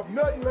should have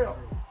nothing left.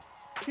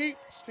 Keep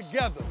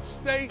together.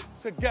 Stay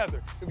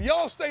together. If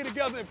y'all stay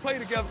together and play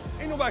together,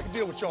 ain't nobody can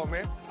deal with y'all,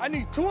 man. I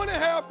need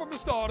 2.5 from the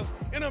starters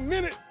and a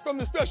minute from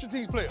the special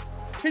teams players.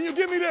 Can you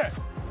give me that?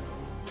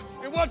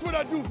 And watch what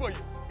I do for you.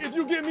 If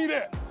you give me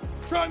that,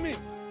 try me.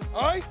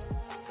 All right?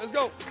 Let's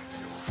go.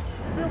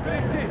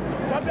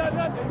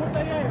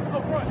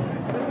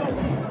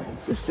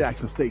 This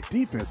Jackson State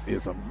defense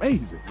is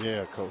amazing.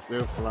 Yeah, Coach,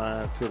 they're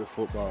flying to the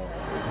football.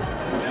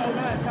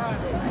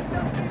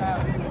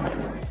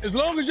 As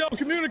long as y'all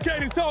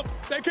communicate and talk,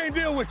 they can't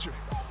deal with you.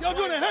 Y'all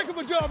doing a heck of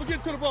a job of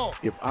getting to the ball.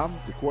 If I'm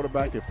the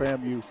quarterback at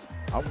FAMU,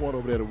 I'm going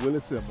over there to Willie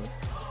Simmons,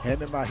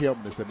 hand him my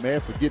helmet and say, man,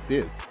 forget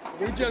this.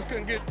 We just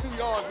couldn't get 2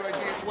 yards right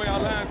there the way our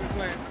line been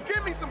playing.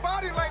 Give me some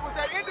body language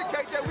that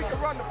indicate that we can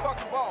run the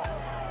fucking ball.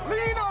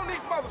 Lean on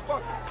these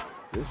motherfuckers.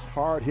 This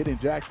hard-hitting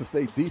Jackson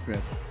State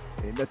defense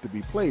ain't nothing to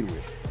be played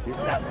with.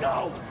 Let's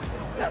go.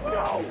 Let's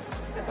go.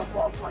 It's a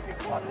ball fucking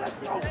quarter. Let's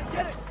go. Let's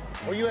get it.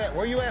 Where you at?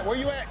 Where you at? Where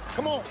you at?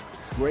 Come on.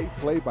 Great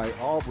play by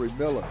Aubrey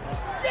Miller.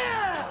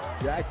 Yeah!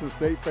 Jackson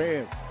State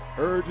fans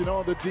urging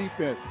on the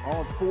defense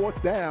on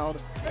 4th down.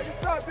 Make it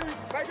stop, D.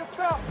 Make it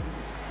stop.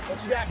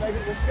 What you got, baby?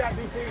 What you got,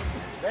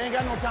 DT? They ain't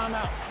got no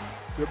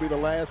timeouts. Could be the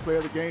last play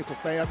of the game for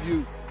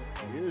FAMU.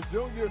 Here's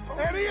Junior.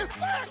 And he is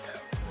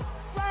sacked.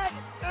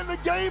 Sacked, and the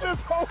game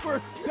is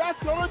over. That's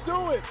going to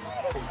do it.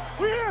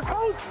 We're here,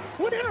 Coach.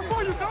 We're here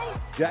for you, Coach.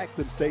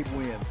 Jackson State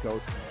wins,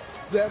 Coach.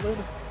 7-6.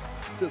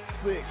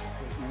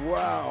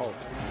 Wow.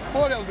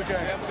 Boy, that was a game.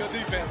 That was good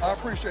defense. I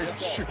appreciate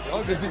you. Shoot, that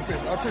was good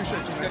defense. I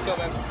appreciate you, man. Good job,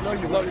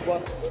 man. Love you,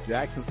 brother.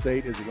 Jackson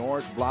State is the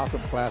Orange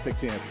Blossom Classic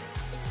champion.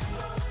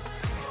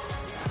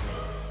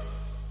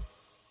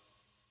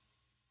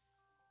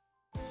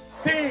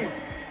 Team,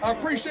 I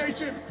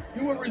appreciate you.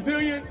 You were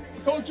resilient.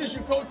 Coaches,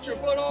 you coached your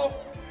butt off.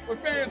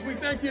 But fans, we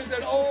thank you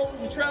that all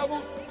you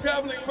traveling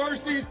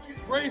mercies,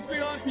 grace be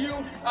unto you.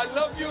 I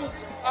love you.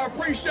 I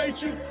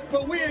appreciate you.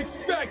 But we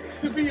expect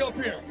to be up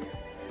here.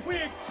 We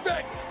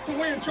expect to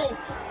win trophies.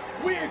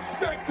 We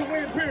expect to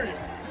win, period.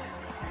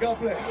 God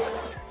bless.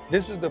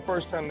 This is the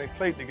first time they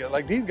played together.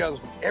 Like, these guys are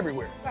from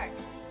everywhere. Right.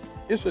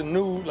 It's a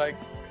new,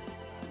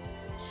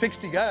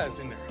 60 guys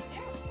in there.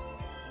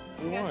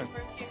 Yeah. We won. Got your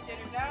first game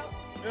jitters out.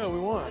 Yeah, we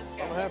won.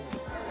 I'm happy.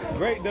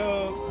 Great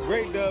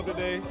dub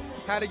today.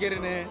 How to get it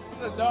in?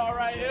 There's a dog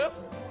right here.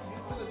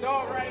 There's a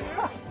dog right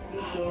here.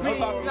 No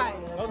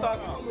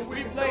talking.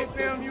 We play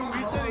FAMU,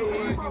 we took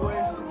the easy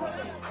way.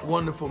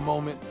 Wonderful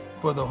moment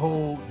for the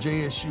whole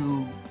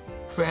JSU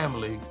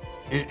family.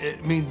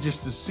 It means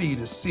just to see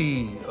the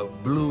sea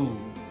of blue,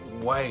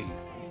 white,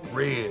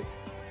 red,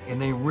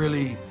 and they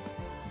really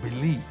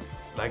believed.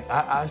 Like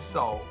I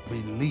saw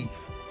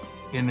belief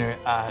in their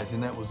eyes,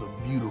 and that was a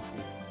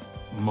beautiful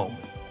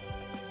moment.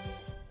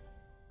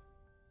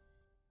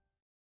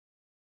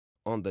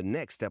 On the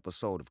next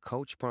episode of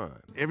Coach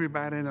Prime.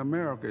 Everybody in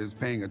America is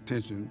paying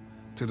attention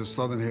to the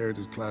Southern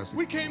Heritage Classic.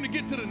 We came to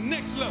get to the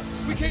next level.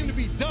 We came to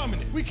be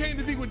dominant. We came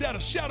to be without a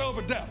shadow of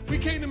a doubt. We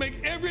came to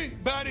make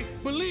everybody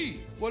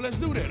believe. Well, let's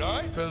do that, all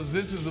right? Because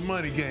this is a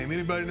money game.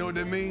 Anybody know what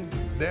that means?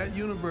 That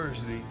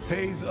university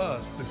pays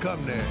us to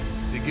come there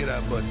to get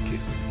our butts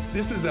kicked.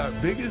 This is our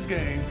biggest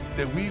game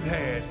that we've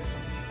had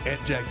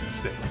at Jackson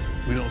State.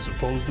 We don't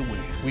supposed to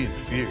win. We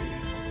inferior.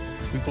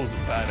 We're supposed to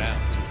bow down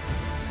to it.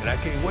 And I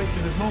can't wait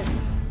till this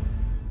moment.